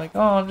just like,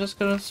 oh, I'm just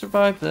gonna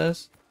survive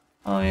this.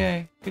 Oh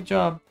yay, good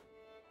job.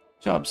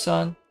 Good job,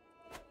 son.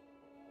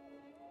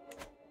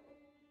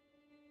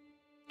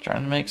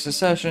 Trying to make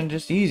secession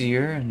just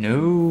easier.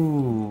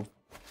 No.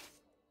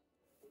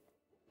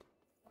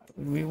 Why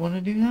would we want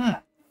to do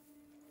that?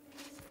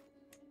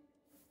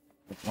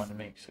 We want to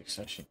make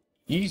succession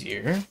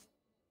easier.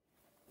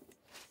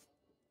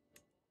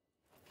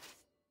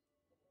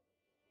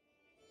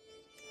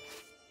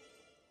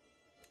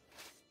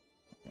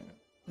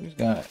 Who's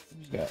got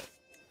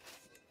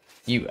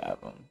you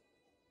have them.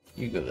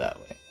 You go that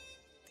way.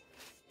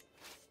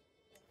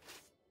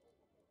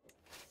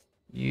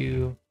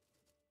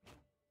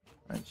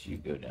 Why don't you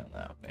go down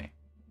that way?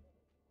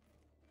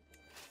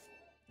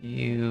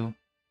 You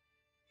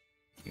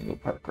go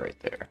park right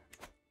there.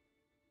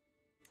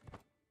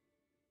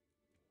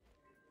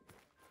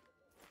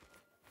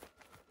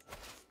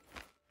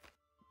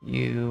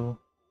 You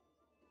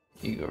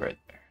go right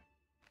there.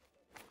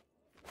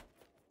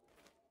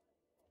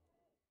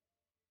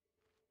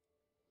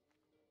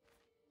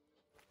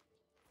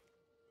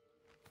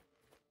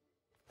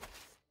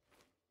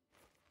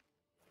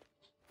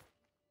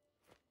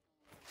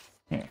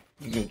 Here,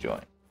 you go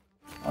join.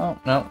 Oh,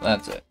 no,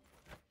 that's it.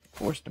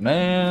 Force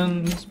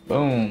demands.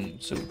 Boom.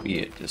 So be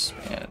it.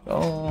 Disband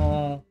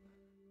all.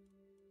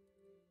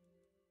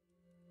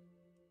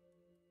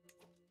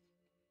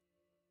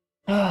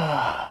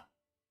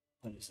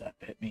 What does that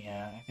pit me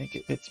at? I think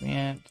it pits me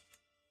at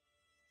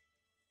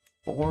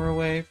 4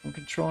 away from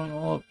controlling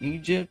all of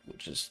Egypt,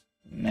 which is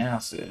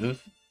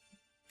massive.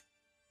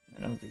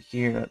 And over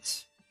here,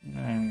 that's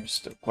there's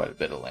still quite a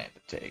bit of land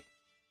to take.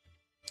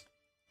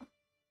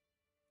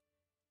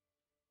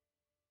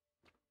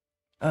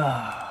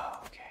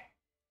 Okay.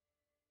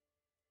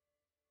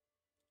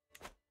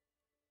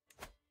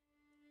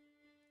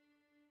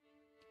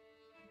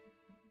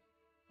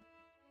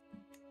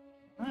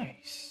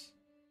 Nice.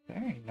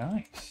 Very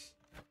nice.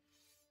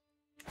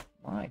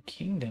 My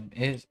kingdom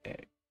is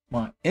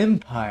my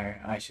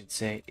empire, I should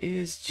say,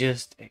 is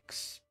just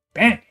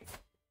expanding.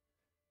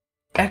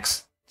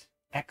 Excellent.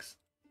 Excellent.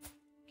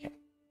 Okay.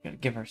 Gotta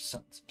give our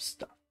son some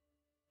stuff.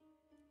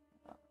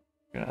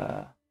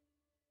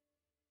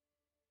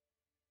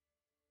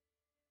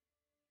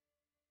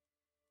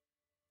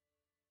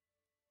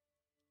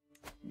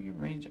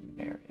 Rearrange a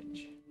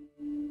marriage.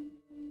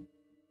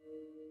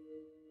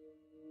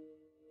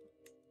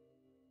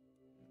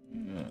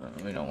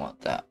 We don't want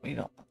that. We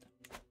don't want that.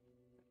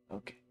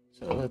 Okay,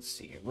 so let's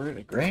see here. We're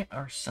gonna grant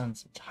our son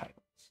some titles.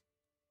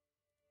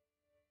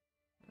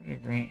 We're gonna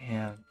grant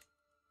him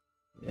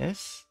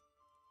this.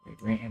 We're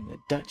gonna grant him the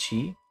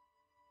duchy.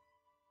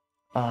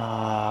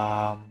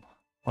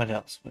 What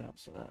else? What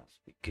else? What else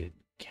would be good?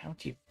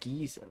 County of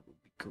Giza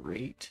would be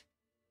great.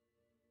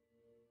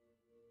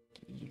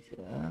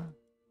 Giza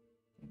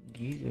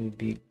would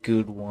be a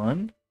good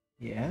one.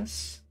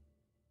 Yes.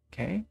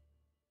 Okay.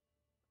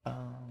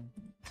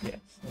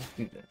 Yes, let's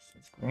do this.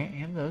 Let's grant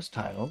him those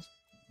titles.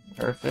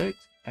 Perfect.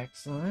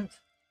 Excellent.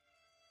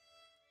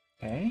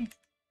 Okay.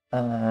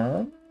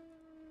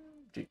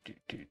 Do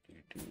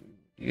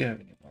you have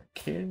any more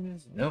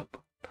kids?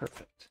 Nope.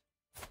 Perfect.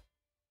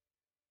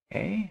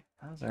 Okay.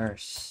 How's our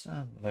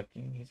son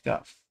looking? He's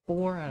got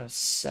 4 out of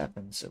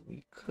 7, so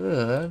we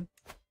could.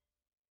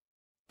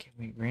 Can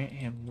we grant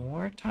him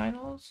more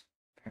titles?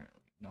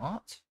 Apparently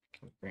not.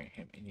 Can we grant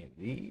him any of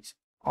these?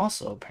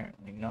 Also,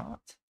 apparently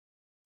not.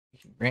 We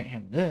can grant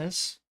him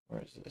this.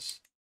 Where is this?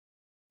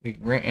 We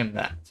can grant him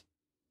that.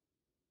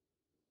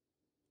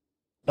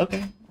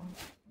 Okay.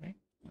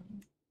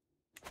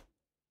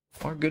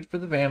 More good for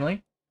the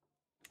family.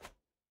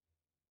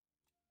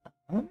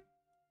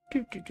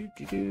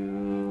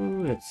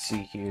 Let's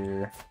see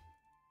here.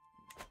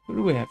 Who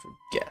do we have for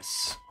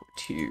guess?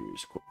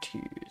 Courtiers.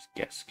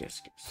 Guess.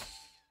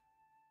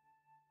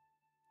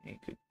 Any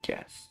good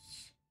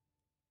guests?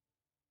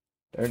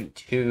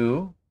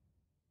 32.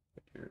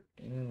 But you're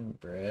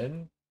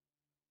inbred.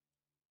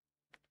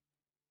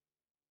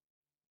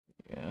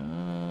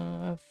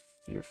 Yeah.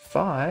 You're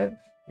 5.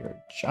 You're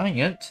a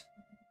giant.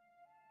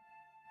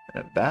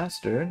 And a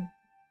bastard.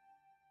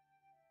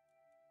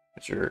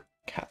 But you're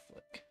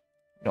Catholic.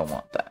 You don't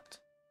want that.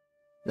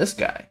 This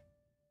guy.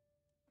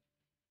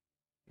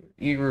 You're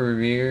eager,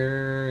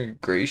 revere, you're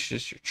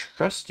gracious, you're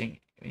trusting,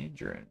 and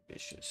you're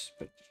ambitious.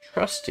 But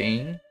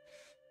trusting.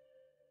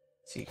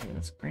 Let's see here,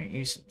 let's grant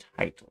you some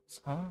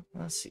titles, huh?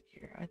 Let's see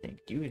here. I think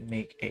you would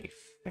make a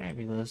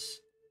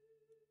fabulous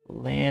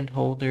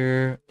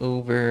landholder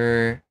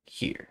over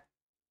here.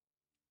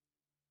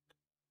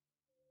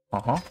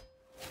 I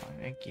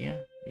think,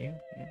 yeah, you,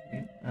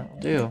 that'll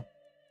do.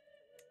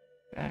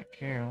 Back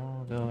here,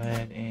 we'll go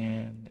ahead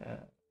and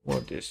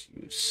we'll just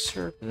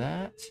usurp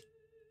that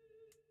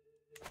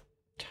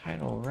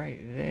title right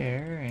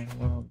there, and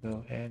we'll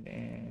go ahead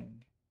and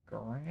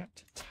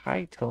grant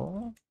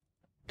title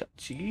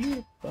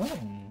duchy.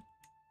 Boom.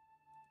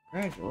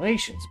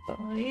 Congratulations,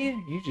 buddy.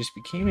 You just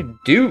became a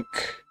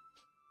duke.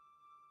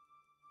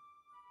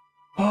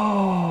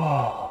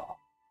 Oh.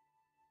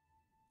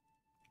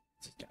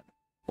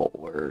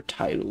 Bowler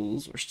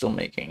titles. We're still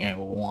making a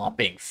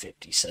whopping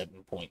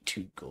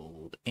 57.2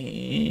 gold,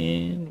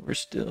 and we're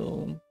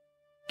still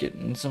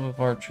getting some of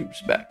our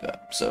troops back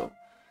up. So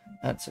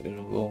that's going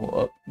to go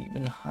up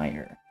even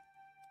higher.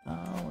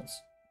 Let's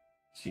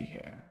see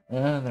here.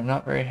 They're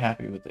not very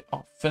happy with the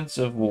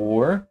offensive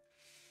war.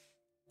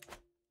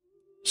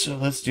 So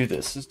let's do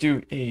this. Let's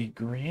do a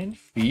grand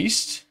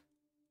feast.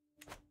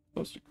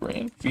 Post a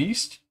grand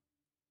feast.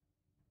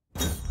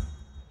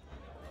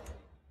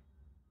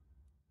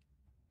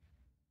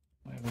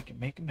 We can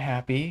make him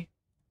happy.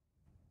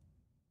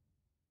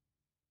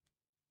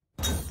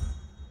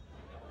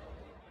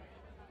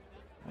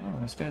 Oh,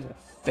 this guy's a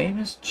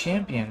famous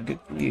champion. Good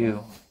for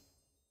you.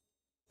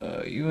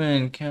 You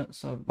and Count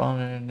saw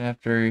Bonnet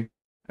after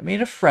I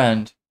made a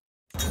friend.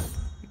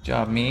 Good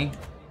job, me.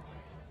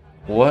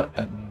 What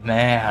a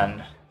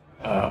man.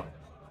 Oh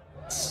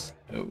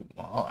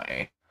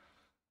my.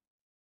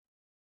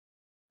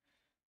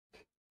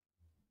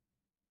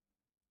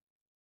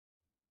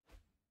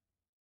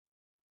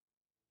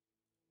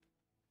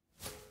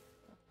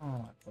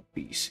 Oh, the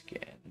beast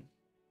again.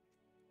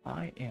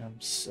 I am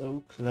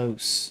so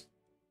close.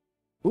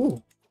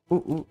 Ooh.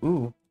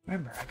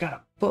 Remember, I got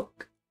a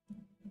book.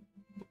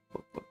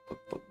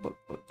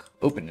 Book.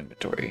 Open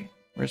inventory.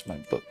 Where's my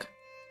book?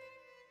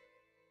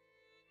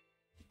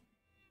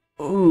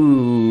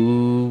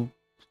 Ooh.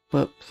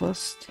 But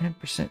plus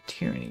 10%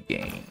 tyranny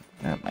gain.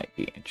 That might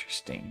be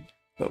interesting.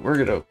 But we're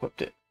gonna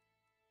equip it.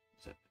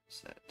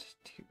 Set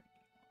tyranny.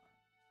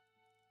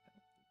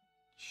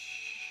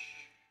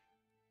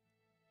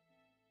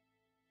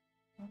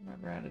 I don't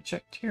remember how to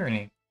check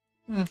tyranny.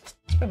 It's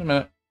been a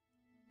minute.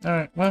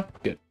 Alright, well,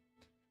 good.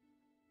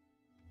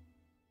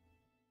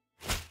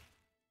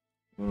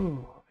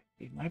 Ooh,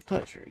 it'd be my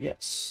pleasure.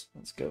 Yes,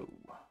 let's go.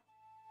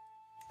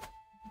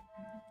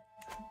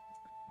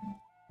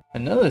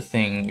 Another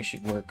thing we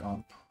should work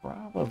on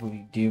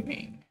probably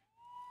doing.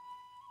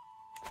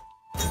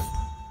 Look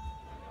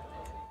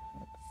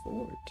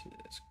forward to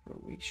this,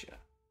 Croatia.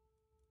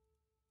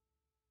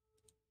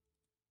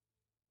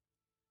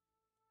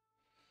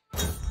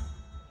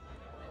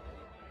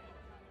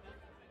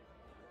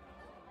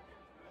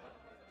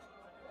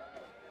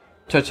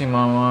 Touching my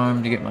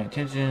arm to get my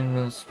attention,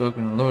 well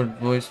spoken Lord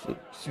voice, but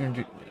soon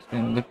has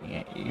been looking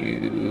at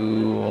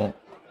you.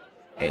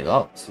 A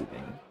lot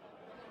soothing.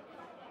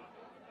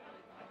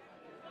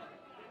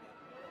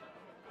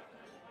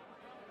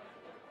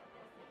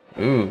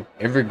 Ooh,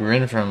 every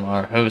grin from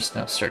our host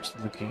now starts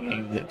looking a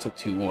little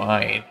too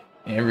wide.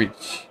 Every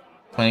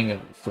clang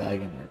of the flag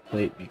on their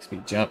plate makes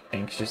me jump,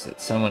 anxious that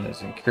someone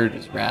has incurred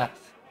his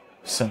wrath.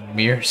 Some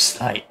mere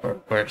sight,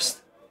 or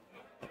worse,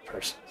 the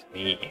person's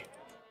me.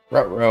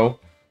 Ruh-roh.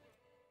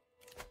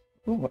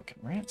 Ooh, what can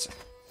ransom?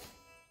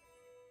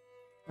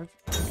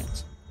 Perfect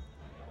ransom.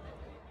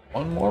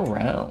 One more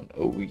round.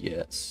 Oh,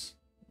 yes.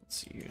 Let's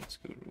see here. Let's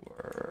go to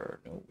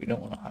our... No, we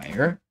don't want to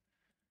hire.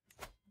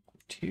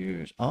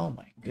 Tears. Oh,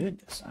 my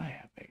goodness. I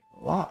have a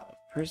lot of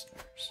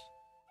prisoners.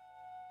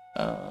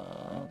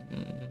 Oh,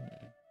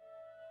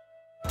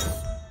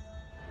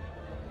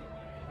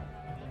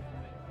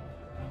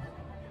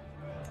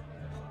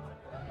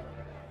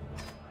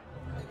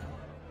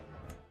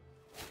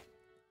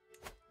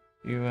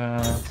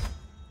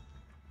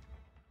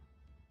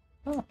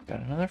 got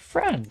another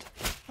friend.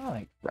 I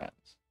like friends.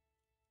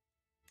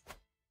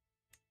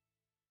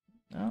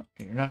 No,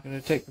 you're not going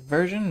to take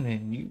conversion,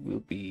 then you will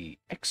be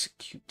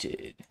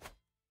executed.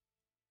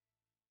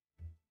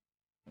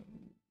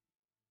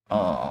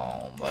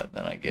 Oh, but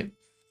then I get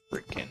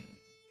freaking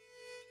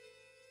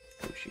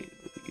negotiated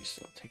with you,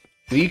 so I'll take a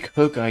weak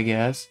hook, I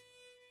guess.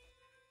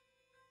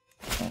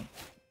 Oh,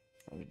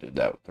 probably did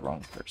that with the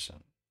wrong person.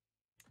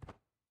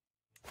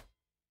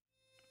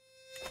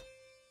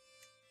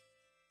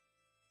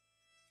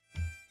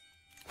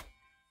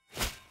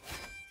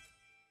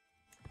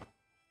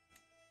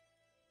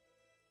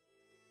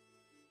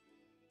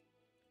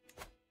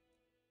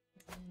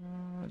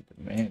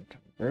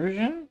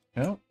 conversion?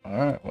 Nope.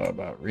 Alright, what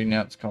about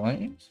renounce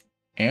claims?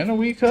 And a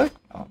weak hook?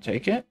 I'll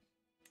take it.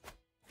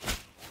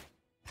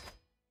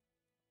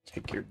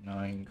 Take your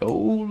 9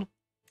 gold.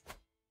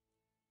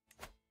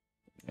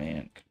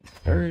 Demand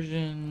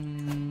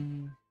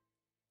conversion.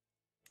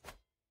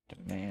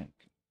 Demand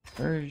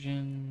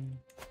conversion.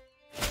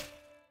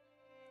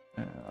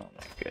 Oh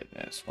my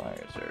goodness, why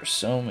is there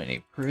so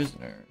many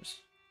prisoners?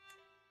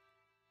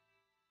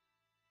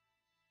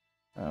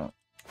 Oh,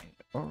 he's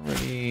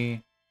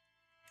already...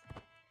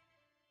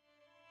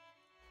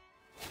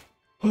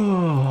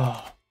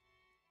 Oh,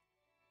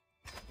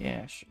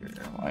 yeah, sure,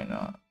 why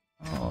not?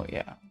 Oh,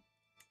 yeah.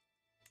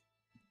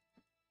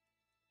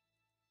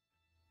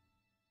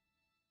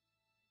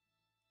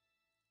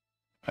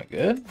 Am I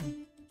good?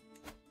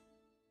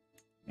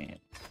 Man,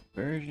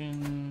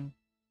 conversion.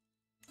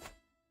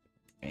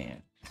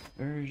 Man,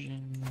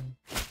 conversion.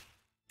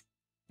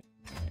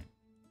 Man,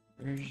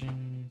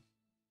 conversion.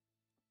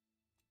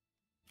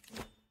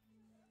 I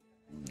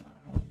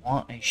don't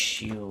want a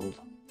shield.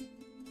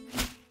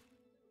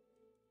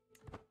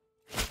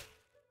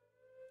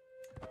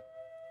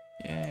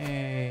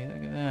 Yay,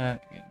 look at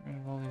that. Getting rid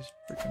of all these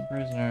freaking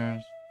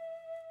prisoners.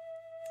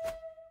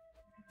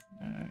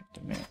 Alright,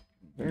 demand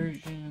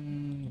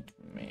conversion.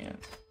 Demand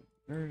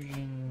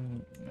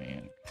conversion.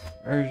 Demand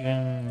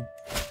conversion.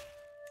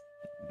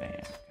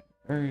 Demand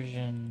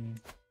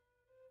conversion.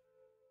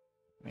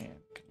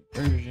 Demand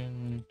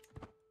conversion.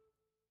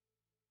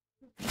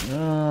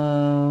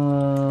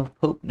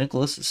 Pope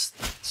Nicholas'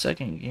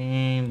 second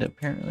gained,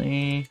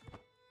 apparently.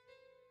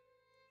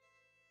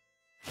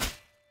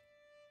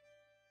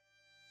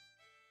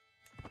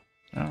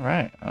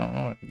 Alright, I don't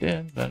know what he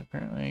did, but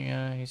apparently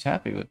he's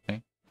happy with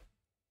me.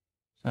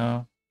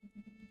 So.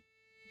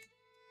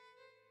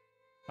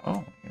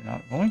 Oh, you're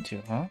not going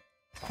to, huh?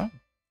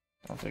 Fine.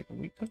 I'll take a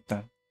week cook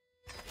then.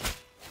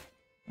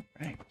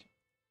 Alright.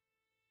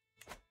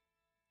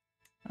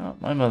 Oh,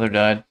 my mother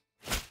died.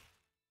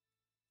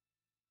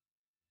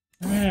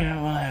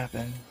 Yeah, what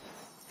happened?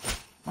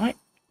 Am I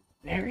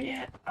there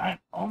yet? I'm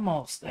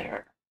almost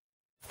there.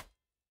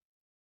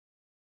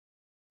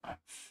 I'm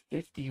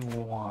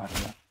 51.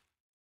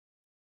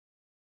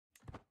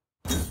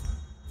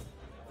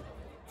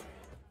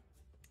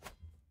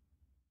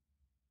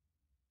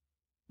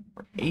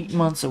 We're 8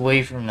 months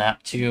away from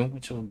that too,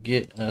 which will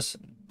get us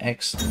an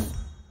excellent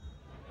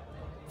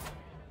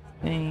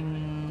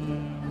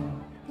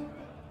thing.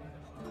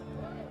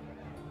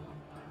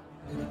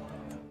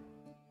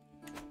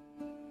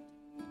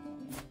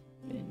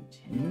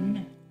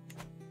 Benton.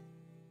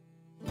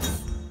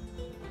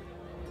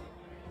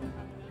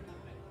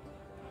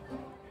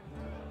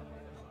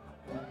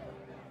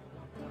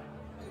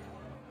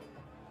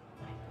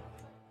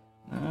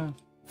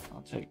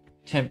 I'll take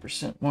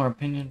 10% more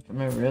opinion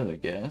from every other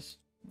guess.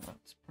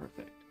 That's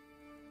perfect.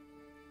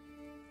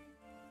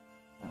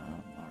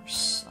 Our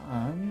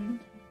son,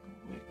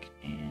 quick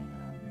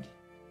and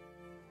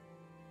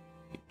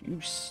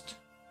reduced.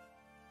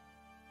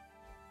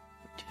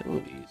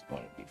 Fertility is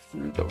going to be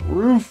through the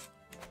roof.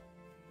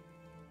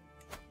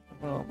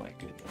 Oh my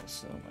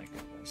goodness, oh my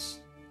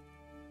goodness.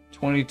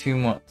 22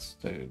 months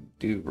to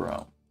do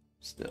Rome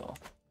still.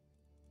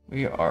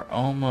 We are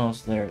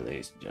almost there,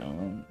 ladies and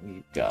gentlemen.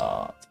 We've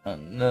got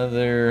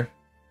another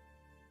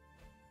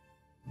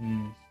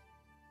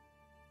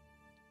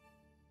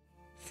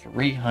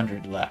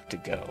 300 left to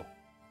go.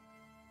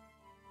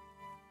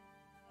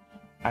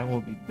 I will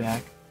be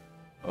back.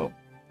 Oh,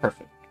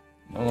 perfect.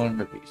 No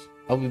longer peace.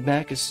 I'll be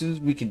back as soon as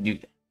we can do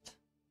that.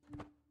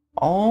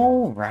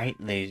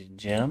 Alright, ladies and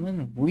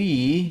gentlemen,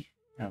 we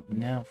have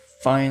now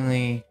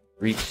finally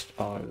reached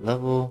our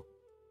level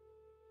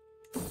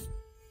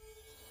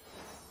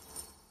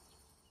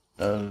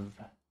of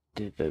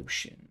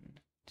devotion.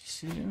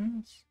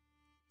 Decisions?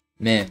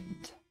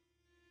 Mend.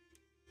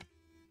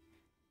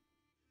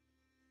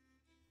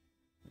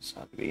 This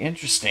ought to be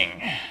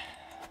interesting.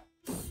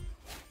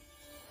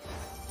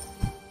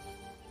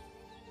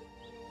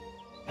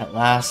 At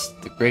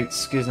last, the great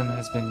schism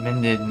has been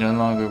mended. No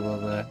longer will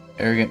the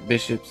arrogant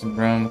bishops in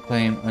Rome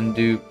claim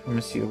undue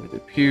primacy over their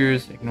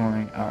peers,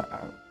 ignoring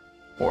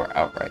or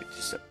outright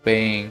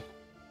disobeying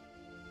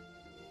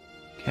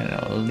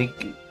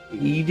canonical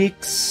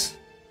edicts.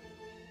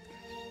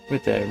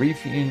 With the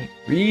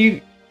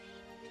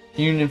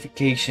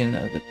reunification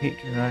of the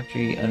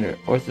patriarchy under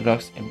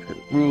Orthodox Emperor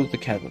rule, the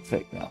Catholic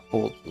faith now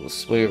holds little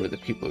sway over the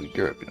people of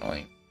Europe,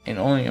 and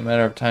only a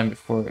matter of time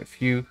before a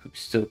few who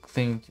still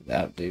cling to the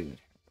outdated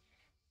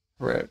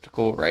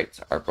heretical rites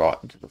are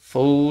brought into the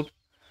fold.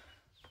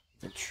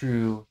 The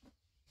true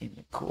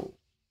Incunable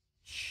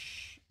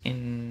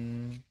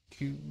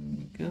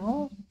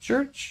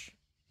Church?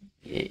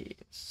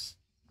 Yes.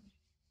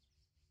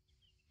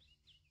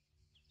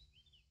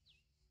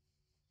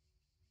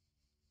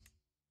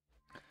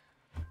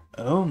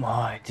 Oh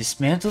my,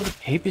 dismantle the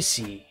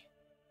papacy.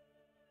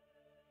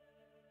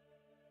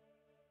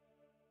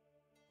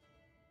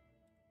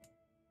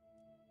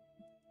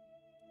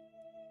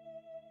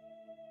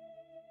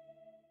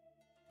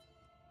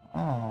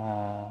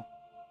 Oh,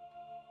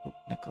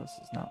 Nicholas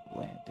has not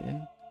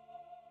landed.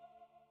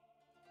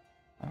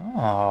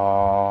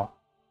 Oh.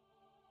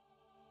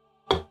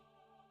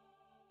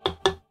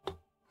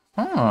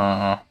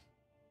 Huh.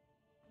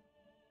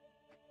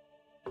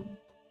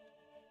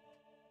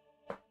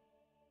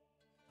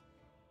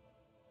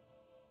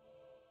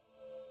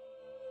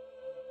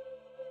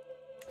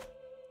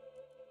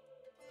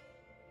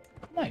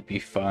 Might be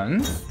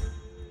fun.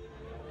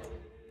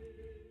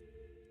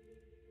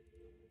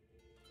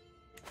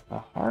 The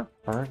hard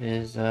part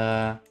is,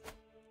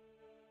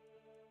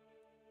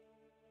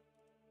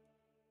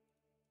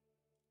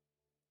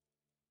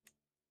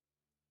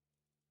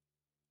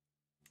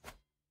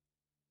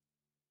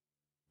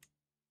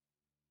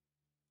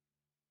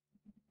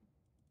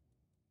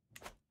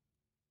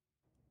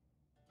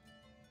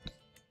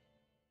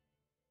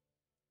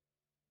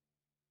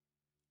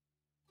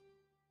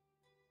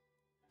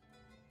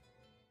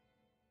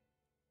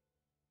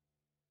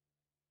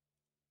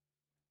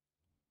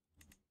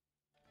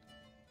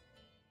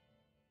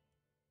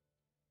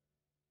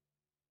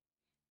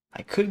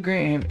 I could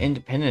grant him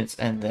independence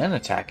and then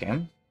attack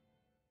him.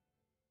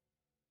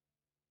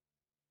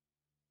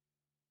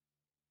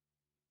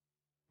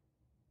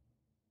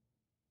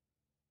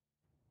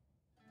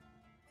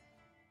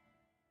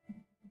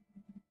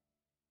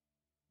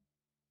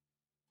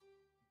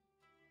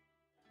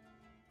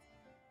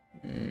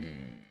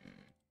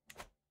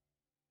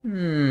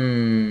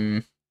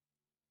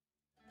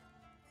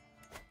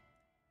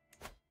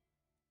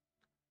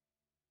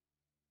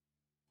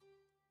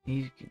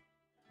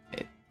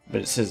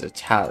 But it says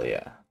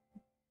Italia.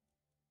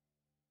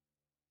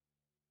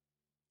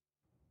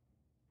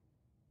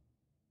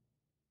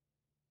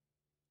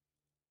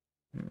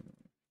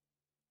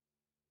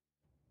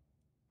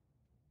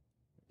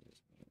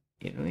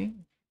 Italy?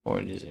 Or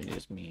does it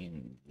just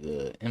mean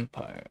the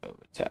Empire of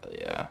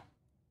Italia?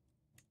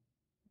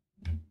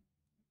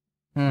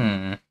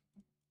 I'm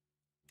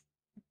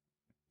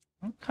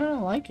kind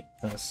of liking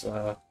this.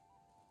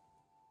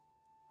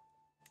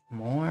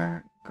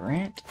 More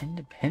grant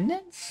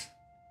independence?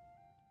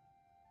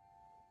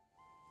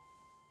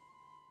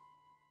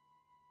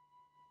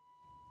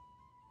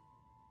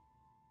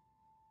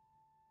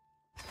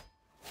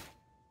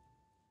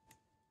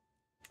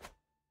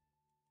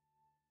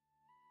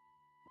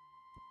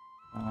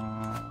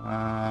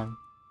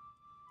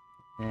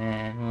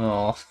 And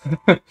we'll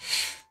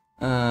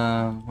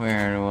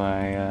where do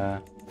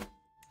I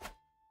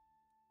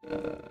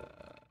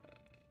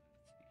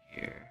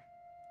here.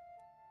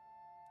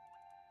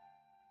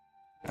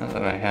 Now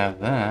that I have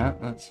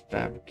that, let's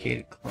fabricate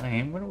a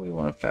claim. What do we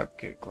want to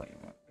fabricate a claim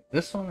on?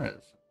 This one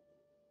is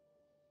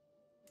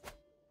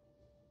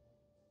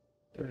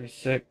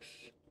 36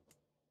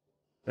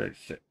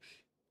 36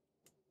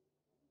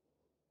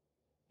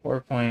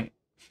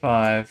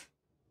 4.5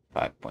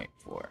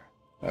 5.4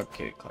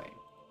 fabricated claim.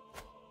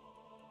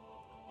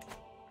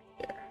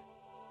 There.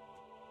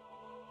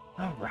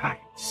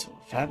 Alright, so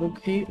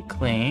fabricate a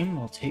claim,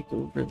 we'll take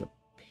over the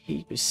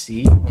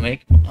papacy, we'll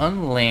make it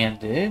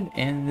unlanded,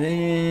 and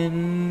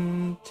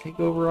then take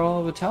over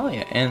all of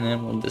Italia, and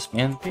then we'll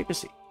disband the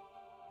papacy.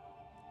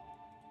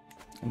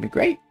 It'll be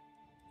great.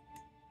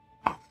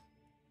 Oh.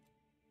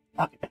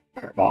 Look at that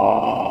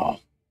purple.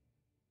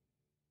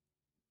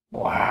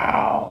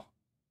 Wow.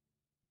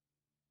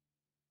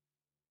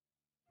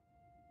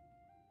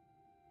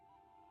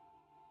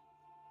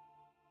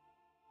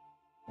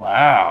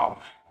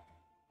 Wow.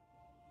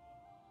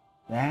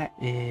 That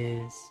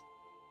is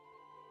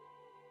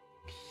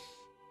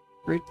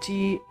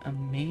pretty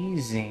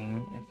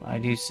amazing, if I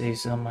do say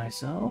so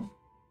myself.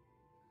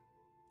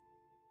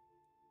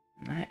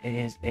 That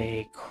is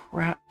a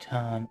crap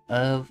ton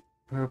of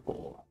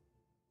purple.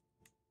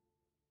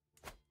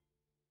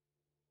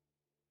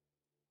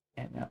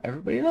 And now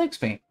everybody likes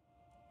me.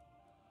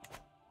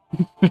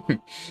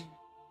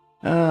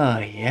 Oh,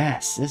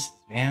 yes, this is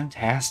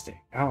fantastic.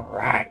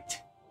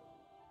 Alright.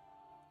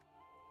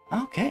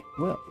 Okay,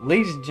 well,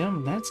 ladies and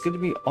gentlemen, that's going to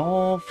be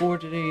all for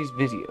today's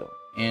video.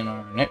 In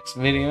our next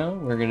video,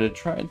 we're going to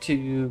try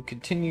to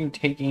continue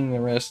taking the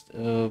rest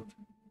of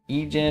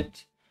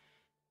Egypt.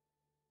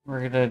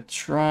 We're going to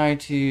try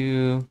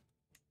to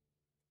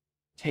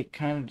take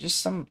kind of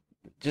just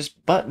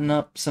button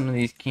up some of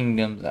these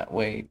kingdoms. That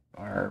way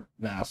our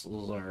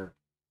vassals are,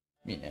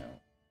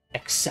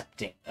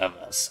 accepting of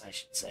us, I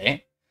should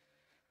say.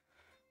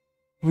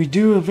 We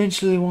do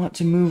eventually want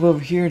to move over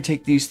here and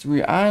take these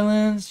 3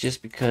 islands,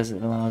 just because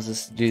it allows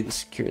us to do the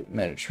secure the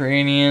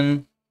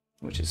Mediterranean,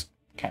 which is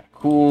kind of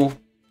cool.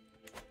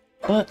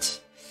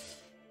 But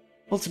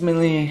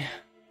ultimately,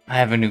 I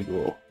have a new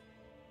goal.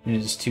 It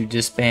is to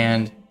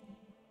disband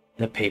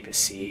the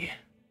papacy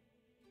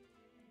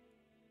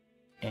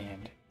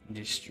and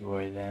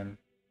destroy them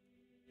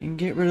and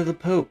get rid of the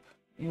Pope.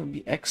 It would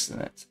be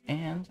excellent,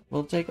 and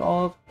we'll take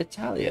all of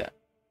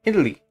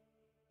Italy,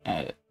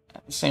 at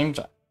the same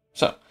time.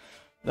 So,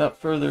 without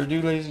further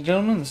ado, ladies and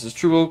gentlemen, this is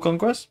True World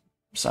Conquest,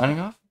 signing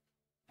off.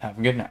 Have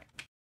a good night.